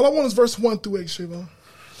 All I want is verse 1 through 8, Siobhan.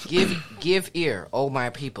 Give ear, O my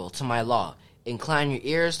people, to my law. Incline your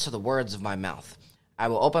ears to the words of my mouth. I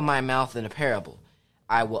will open my mouth in a parable.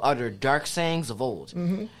 I will utter dark sayings of old,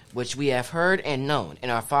 which we have heard and known,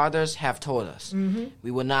 and our fathers have told us.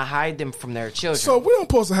 We will not hide them from their children. So we don't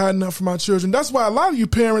supposed to hide nothing from our children. That's why a lot of you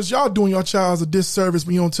parents, y'all doing your child a disservice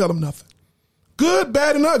when you don't tell them nothing. Good,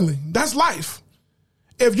 bad, and ugly. That's life.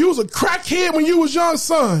 If you was a crackhead when you was young,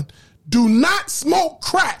 son, do not smoke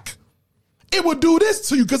crack. It will do this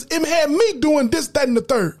to you because it had me doing this, that, and the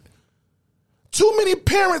third. Too many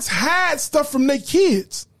parents hide stuff from their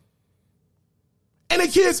kids. And the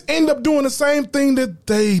kids end up doing the same thing that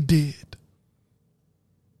they did.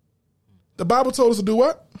 The Bible told us to do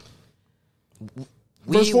what?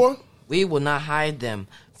 Verse 4? We will not hide them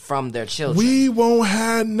from their children. We won't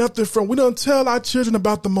hide nothing from. We don't tell our children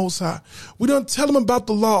about the Most High. We don't tell them about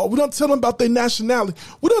the law. We don't tell them about their nationality.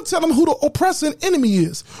 We don't tell them who the oppressor and enemy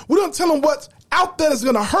is. We don't tell them what's out there that's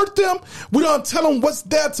going to hurt them. We don't tell them what's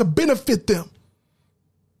there to benefit them.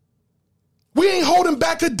 We ain't holding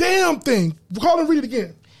back a damn thing. Call and read it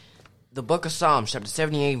again. The book of Psalms, chapter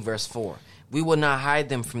 78, verse 4. We will not hide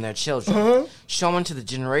them from their children. Showing to the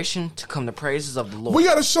generation to come the praises of the Lord. We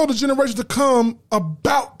got to show the generation to come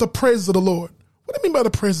about the praises of the Lord. What do you mean by the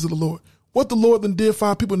praises of the Lord? What the Lord then did for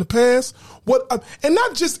our people in the past. And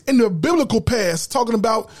not just in the biblical past, talking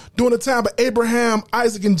about during the time of Abraham,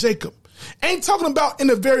 Isaac, and Jacob. Ain't talking about in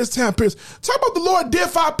the various time periods. Talk about the Lord did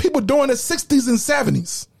for our people during the 60s and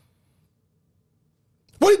 70s.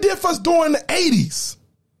 What he did for us during the 80s.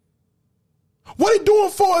 What he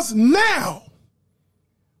doing for us now.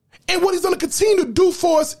 And what he's going to continue to do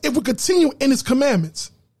for us if we continue in his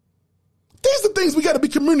commandments. These are things we got to be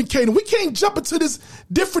communicating. We can't jump into this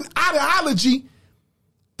different ideology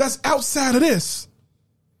that's outside of this.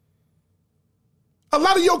 A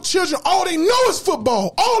lot of your children, all they know is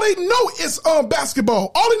football. All they know is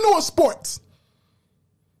basketball. All they know is sports.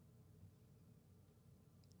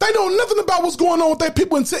 They know nothing about what's going on with their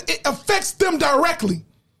people until it affects them directly.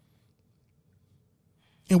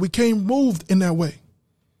 And we can't move in that way.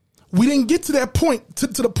 We didn't get to that point, to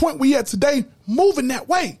the point we at today, moving that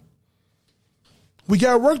way. We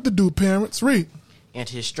got work to do, parents. Read. And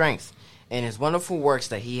his strength, and his wonderful works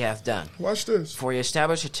that he hath done. Watch this. For he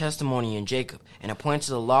established a testimony in Jacob, and appointed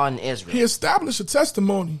a law in Israel. He established a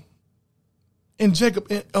testimony in Jacob,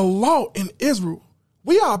 and a law in Israel.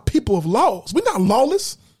 We are a people of laws. We're not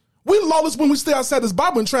lawless. We're lawless when we stay outside this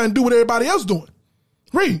Bible and try and do what everybody else doing.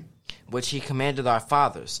 Read. Which he commanded our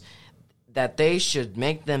fathers, that they should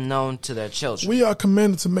make them known to their children. We are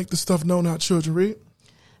commanded to make this stuff known to our children. Read.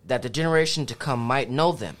 That the generation to come might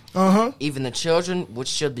know them, even the children which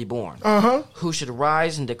should be born, who should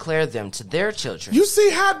rise and declare them to their children. You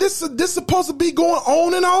see how this supposed to be going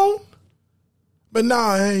on and on? But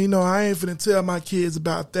nah, I ain't finna tell my kids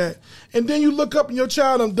about that. And then you look up and your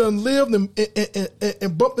child done lived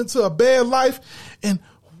and bumped into a bad life. And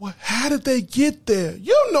how did they get there?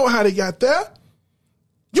 You don't know how they got there.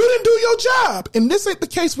 You didn't do your job. And this ain't the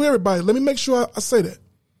case with everybody. Let me make sure I say that.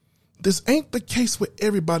 This ain't the case with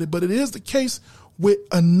everybody, but it is the case with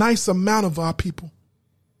a nice amount of our people.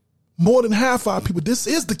 More than half our people. This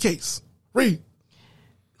is the case. Read.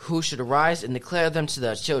 Who should arise and declare them to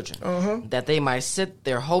their children, that they might set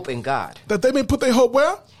their hope in God. That they may put their hope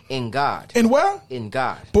where? In God. In where? In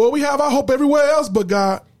God. Boy, we have our hope everywhere else but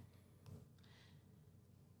God.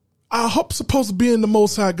 Our hope's supposed to be in the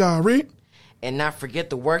Most High God. Read. And not forget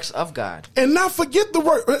the works of God. And not forget the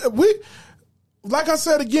work. Like I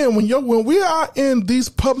said again, when we are in these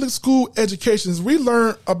public school educations, we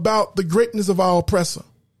learn about the greatness of our oppressor.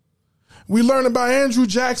 We learn about Andrew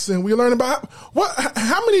Jackson. We learn about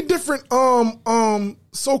how many different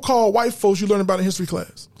so-called white folks you learn about in history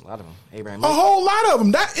class? A lot of them. Abraham. A whole lot of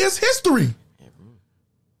them. That is history.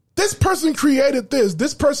 This person created this.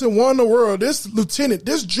 This person won the world. This lieutenant,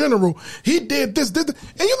 this general, he did this. And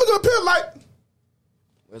you look up here like,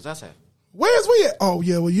 where's that at? Where's we at? Oh,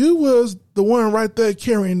 yeah, well, you was the one right there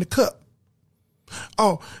carrying the cup.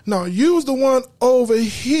 Oh, no, you was the one over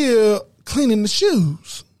here cleaning the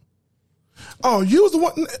shoes. Oh, you was the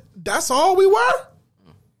one. That's all we were?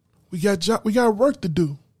 We got work to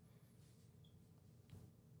do.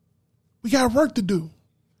 We got work to do.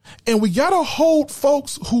 And we got to hold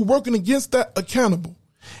folks who working against that accountable.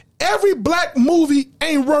 Every black movie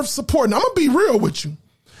ain't worth supporting. I'm going to be real with you.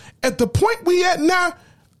 At the point we at now,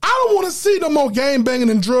 I don't want to see no more gang banging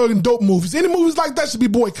and drug and dope movies. Any movies like that should be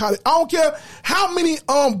boycotted. I don't care how many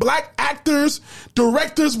black actors,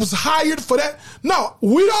 directors was hired for that. No,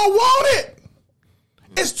 we don't want it.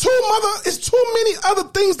 It's too many other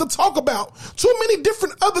things to talk about. Too many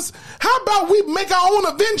different others. How about we make our own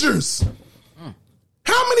Avengers?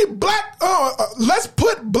 How many black, let's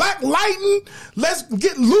put Black Lightning, let's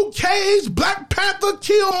get Luke Cage, Black Panther,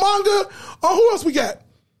 Killmonger. Who else we got?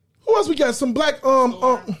 Who else we got? Some black,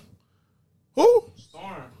 who?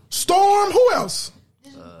 Storm. Who else?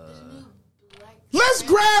 Let's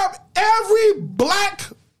grab every black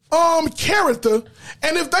character,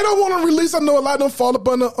 and if they don't want to release, I know a lot of them fall up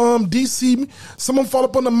under DC, some of them fall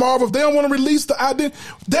up under Marvel. If they don't want to release the idea,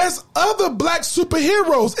 there's other black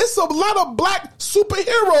superheroes. It's a lot of black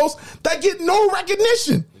superheroes that get no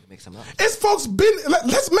recognition. We can make some up. It's folks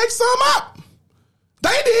let's make some up.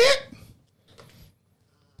 They did.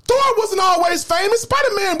 Thor wasn't always famous.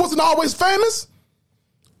 Spider-Man wasn't always famous.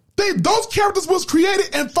 Those characters was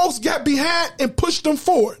created and folks got behind and pushed them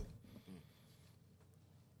forward.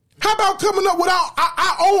 How about coming up with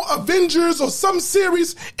our own Avengers or some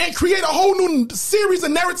series and create a whole new series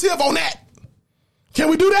and narrative on that?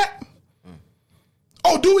 Can we do that?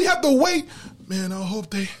 Oh, do we have to wait? Man, I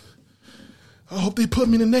hope they put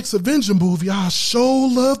me in the next Avenger movie. I sure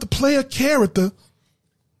love to play a character.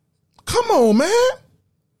 Come on, man.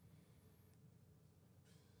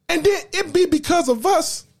 And then it be because of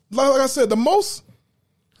us. Like I said, the most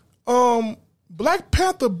Black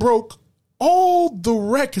Panther broke all the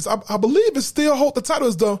records. I believe it still holds the title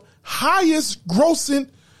as the highest grossing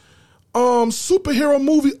superhero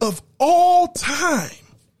movie of all time.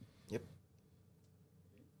 Yep.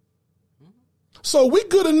 So we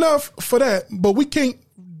good enough for that, but we can't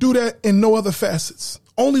do that in no other facets.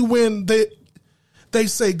 Only when they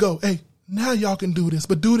say go, hey, now y'all can do this,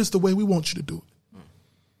 but do this the way we want you to do it.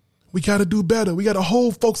 We got to do better. We got to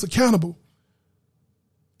hold folks accountable.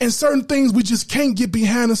 And certain things we just can't get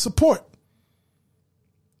behind and support.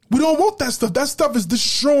 We don't want that stuff. That stuff is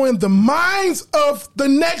destroying the minds of the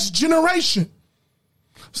next generation.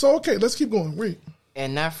 So, okay, let's keep going. Read.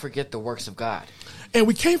 And not forget the works of God. And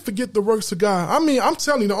we can't forget the works of God. I mean, I'm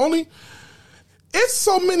telling you, it's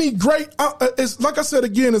so many great, it's like I said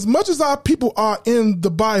again, as much as our people are in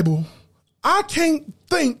the Bible, I can't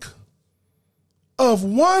think of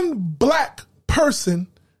one black person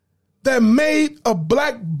that made a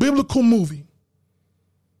black biblical movie.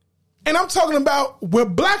 And I'm talking about where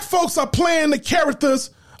black folks are playing the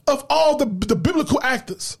characters of all the biblical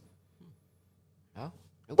actors. Oh.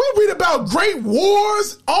 We read about great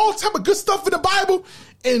wars, all type of good stuff in the Bible,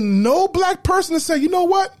 and no black person to say, you know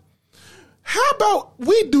what? How about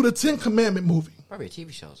we do the 10 Commandment movie? Probably a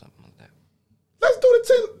TV show or something like that. Let's do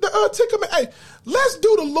the 10 Commandment. Hey, let's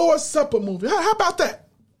do the Lord's Supper movie. How about that?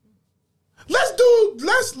 Let's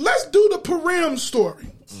do the Purim story.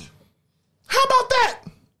 How about that?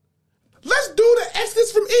 Let's do the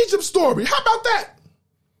Exodus from Egypt story. How about that?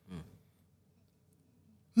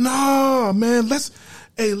 Nah, man.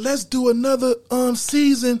 Let's do another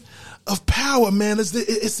season of Power, man.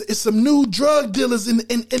 It's some new drug dealers in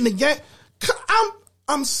the gang.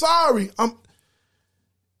 I'm sorry.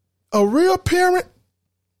 A real parent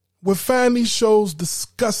would find these shows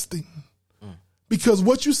disgusting. Because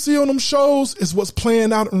what you see on them shows is what's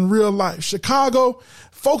playing out in real life. Chicago,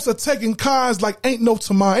 folks are taking cars like ain't no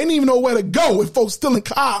tomorrow. Ain't even know where to go if folks stealing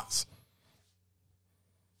cars.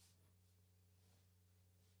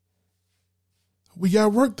 We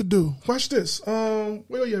got work to do. Watch this. Where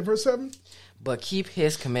are you at? Verse 7? But keep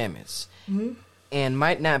his commandments, and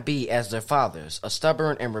might not be as their fathers, a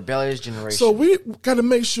stubborn and rebellious generation. So we got to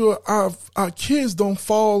make sure our kids don't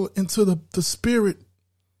fall into the spirit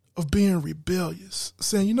of being rebellious,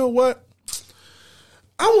 saying, you know what?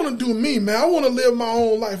 I want to do me, man. I want to live my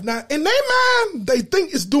own life. Now, in their mind, they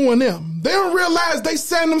think it's doing them. They don't realize they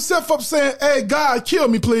setting themselves up saying, hey, God, kill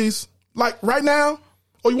me, please. Like right now,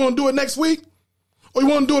 or you want to do it next week, or you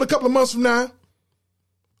want to do it a couple of months from now.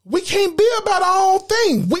 We can't be about our own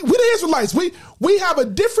thing. We the Israelites. We have a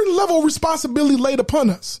different level of responsibility laid upon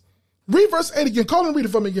us. Read verse 8 again. Call and read it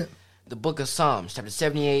for me again. The book of Psalms, chapter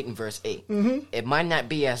 78 and verse 8. It might not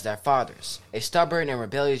be as their fathers, a stubborn and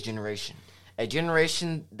rebellious generation, a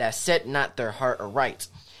generation that set not their heart aright,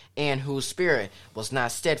 and whose spirit was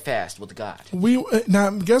not steadfast with God. Now,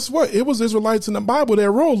 guess what? It was Israelites in the Bible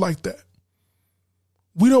that rolled like that.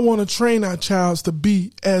 We don't want to train our child to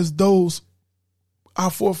be as those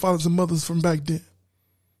our forefathers and mothers from back then.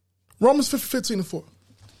 Romans 15:4.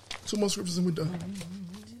 2 more scriptures and we're done.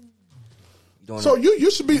 So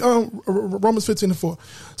you should be Romans 15:4.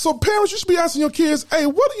 So parents, you should be asking your kids, hey,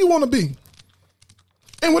 what do you want to be?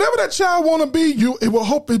 And whatever that child want to be, it will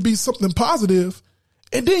hope it be something positive.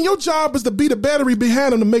 And then your job is to be the battery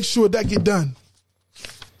behind them to make sure that get done.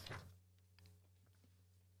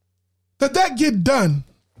 That get done.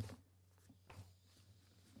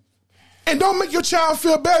 And don't make your child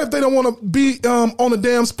feel bad if they don't want to be on a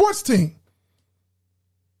damn sports team.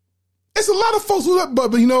 It's a lot of folks who,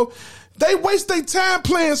 but you know, they waste their time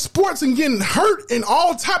playing sports and getting hurt and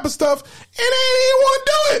all type of stuff, and they ain't even want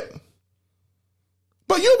to do it.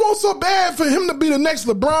 But you want so bad for him to be the next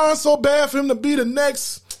LeBron, so bad for him to be the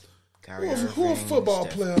next who a football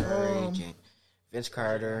player? Curry, Vince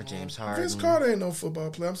Carter, James Harden. Vince Carter ain't no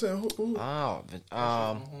football player. I'm saying who?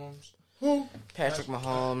 Who? Patrick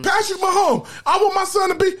Mahomes. Patrick Mahomes. I want my son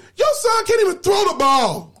to be. Your son can't even throw the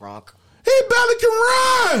ball. Gronk. He barely can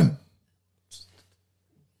run.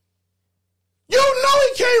 You know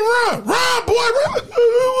he can't run. Run, boy. Run.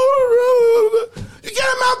 You get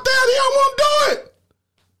him out there, he don't want to do it.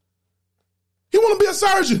 He want to be a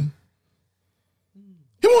surgeon.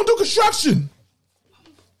 He want to do construction.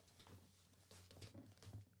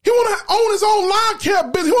 He want to own his own lawn care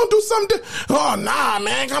business. He want to do something. Oh, nah,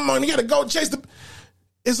 man. Come on. You got to go chase the.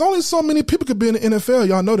 It's only so many people could be in the NFL.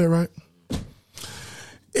 Y'all know that, right?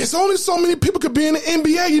 It's only so many people could be in the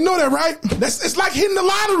NBA. You know that, right? It's like hitting the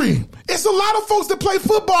lottery. It's a lot of folks that play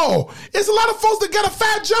football. It's a lot of folks that got a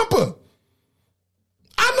fat jumper.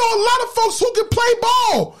 I know a lot of folks who can play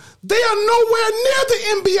ball. They are nowhere near the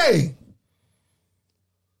NBA.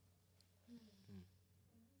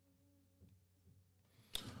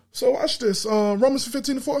 So watch this. Romans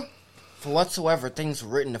 15:4. For whatsoever things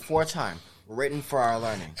were written aforetime were written for our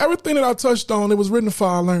learning. Everything that I touched on, it was written for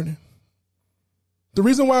our learning. The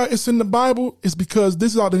reason why it's in the Bible is because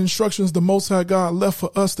these are the instructions the Most High God left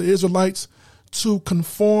for us, the Israelites, to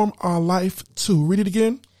conform our life to. Read it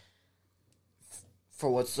again. For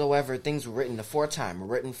whatsoever things were written aforetime were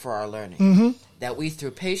written for our learning, that we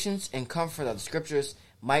through patience and comfort of the scriptures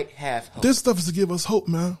might have hope. This stuff is to give us hope,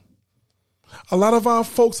 man. A lot of our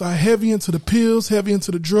folks are heavy into the pills, heavy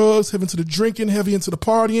into the drugs, heavy into the drinking, heavy into the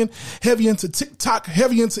partying, heavy into TikTok,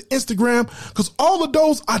 heavy into Instagram, because all of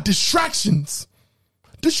those are distractions.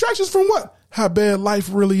 Distractions from what? How bad life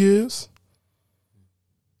really is.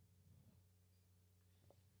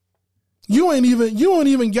 You ain't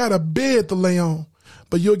even got a bed to lay on,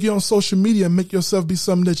 but you'll get on social media and make yourself be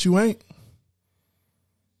something that you ain't.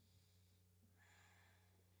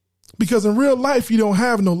 Because in real life, you don't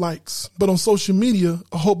have no likes. But on social media,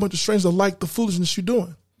 a whole bunch of strangers like the foolishness you're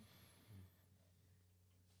doing.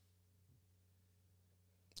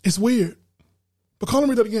 It's weird. But call and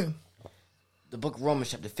read that again. The book of Romans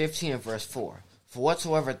chapter 15 and verse 4. For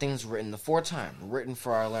whatsoever things were written aforetime were written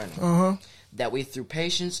for our learning, that we through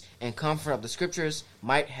patience and comfort of the scriptures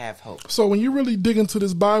might have hope. So when you really dig into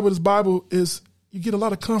this Bible is, you get a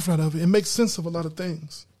lot of comfort out of it. It makes sense of a lot of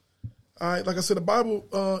things. All right, like I said, the Bible,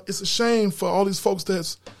 it's a shame for all these folks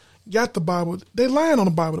that's got the Bible. They lying on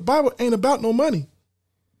the Bible. The Bible ain't about no money.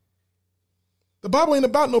 The Bible ain't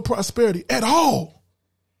about no prosperity at all.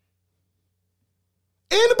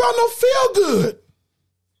 It ain't about no feel good.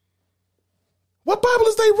 What Bible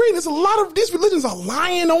is they reading? There's a lot of these religions are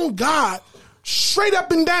lying on God straight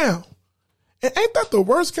up and down. And ain't that the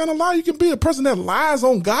worst kind of lie you can be? A person that lies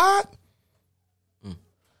on God?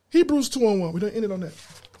 Hebrews 2:1. We done ended on that.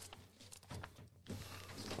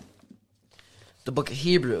 The book of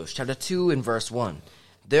Hebrews, chapter 2 and verse 1.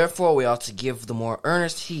 Therefore we ought to give the more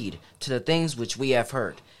earnest heed to the things which we have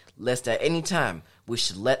heard, lest at any time we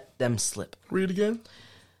should let them slip. Read it again.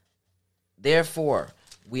 Therefore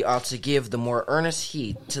we ought to give the more earnest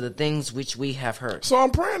heed to the things which we have heard. So I'm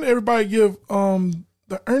praying that everybody give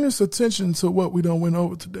the earnest attention to what we done went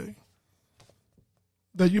over today.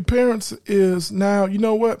 That your parents is now, you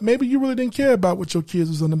know what, maybe you really didn't care about what your kids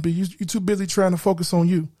was going to be. You're too busy trying to focus on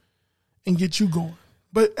you and get you going.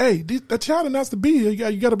 But hey, that child that has to be here,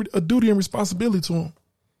 you got a duty and responsibility to him.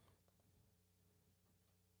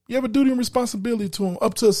 You have a duty and responsibility to them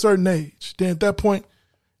up to a certain age. Then at that point,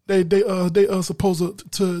 they are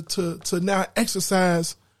supposed to now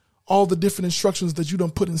exercise all the different instructions that you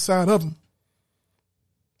done put inside of them.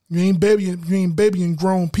 You ain't babying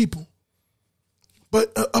grown people.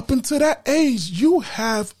 But up until that age, you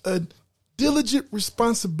have a diligent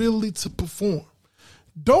responsibility to perform.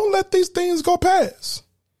 Don't let these things go past.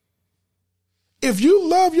 If you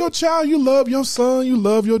love your child, you love your son, you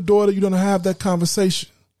love your daughter, you're going to have that conversation.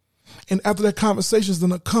 And after that conversation is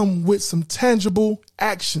going to come with some tangible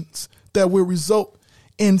actions that will result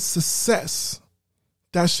in success.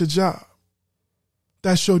 That's your job.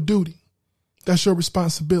 That's your duty. That's your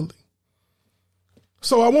responsibility.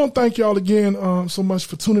 So I want to thank y'all again so much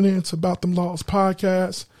for tuning in to Boutdemlaws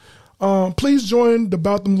Podcast. Please join the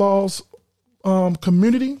Boutdemlaws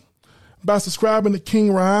community by subscribing to King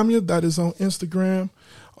Rahamya. That is on Instagram.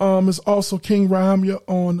 It's also King Rahamya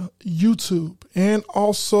on YouTube and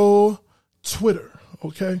also Twitter.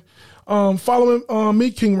 Okay. Following me,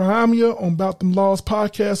 King Rahamya, on Boutdemlaws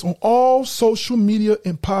Podcast on all social media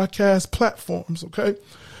and podcast platforms. Okay.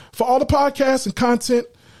 For all the podcasts and content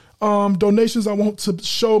donations, I want to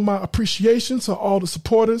show my appreciation to all the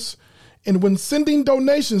supporters. And when sending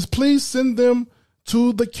donations, please send them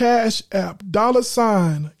to the Cash App,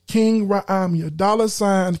 $ King Rahamya,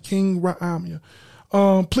 $ King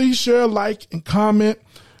Rahamya. Please share, like, and comment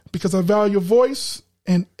because I value your voice.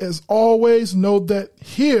 And as always, know that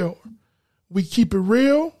here we keep it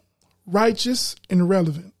real, righteous, and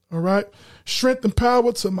relevant. All right. Strength and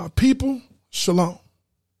power to my people. Shalom.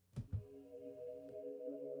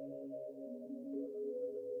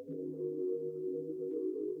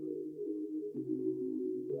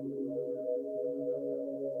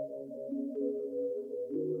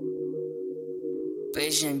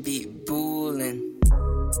 Vision beat bullin'.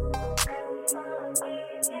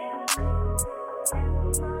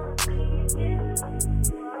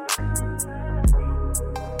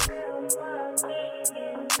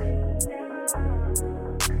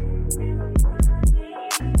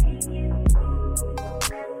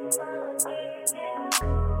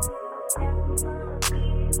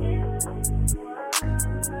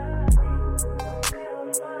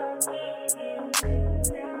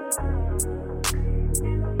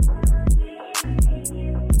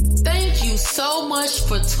 So much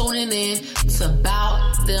for tuning in to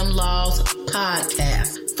Boutdemlaws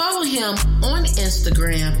Podcast. Follow him on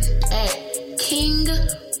Instagram at King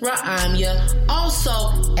Rahamya, also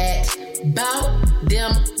at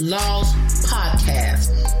Boutdemlaws Podcast.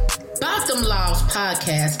 Boutdemlaws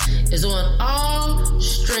Podcast is on all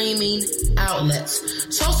streaming outlets,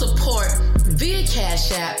 so support via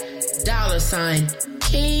Cash App, $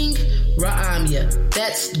 King Rahamya.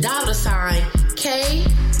 That's $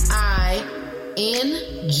 KINGRAIMYAH.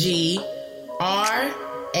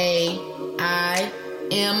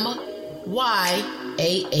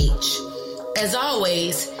 As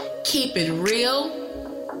always, keep it real,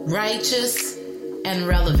 righteous, and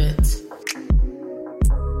relevant.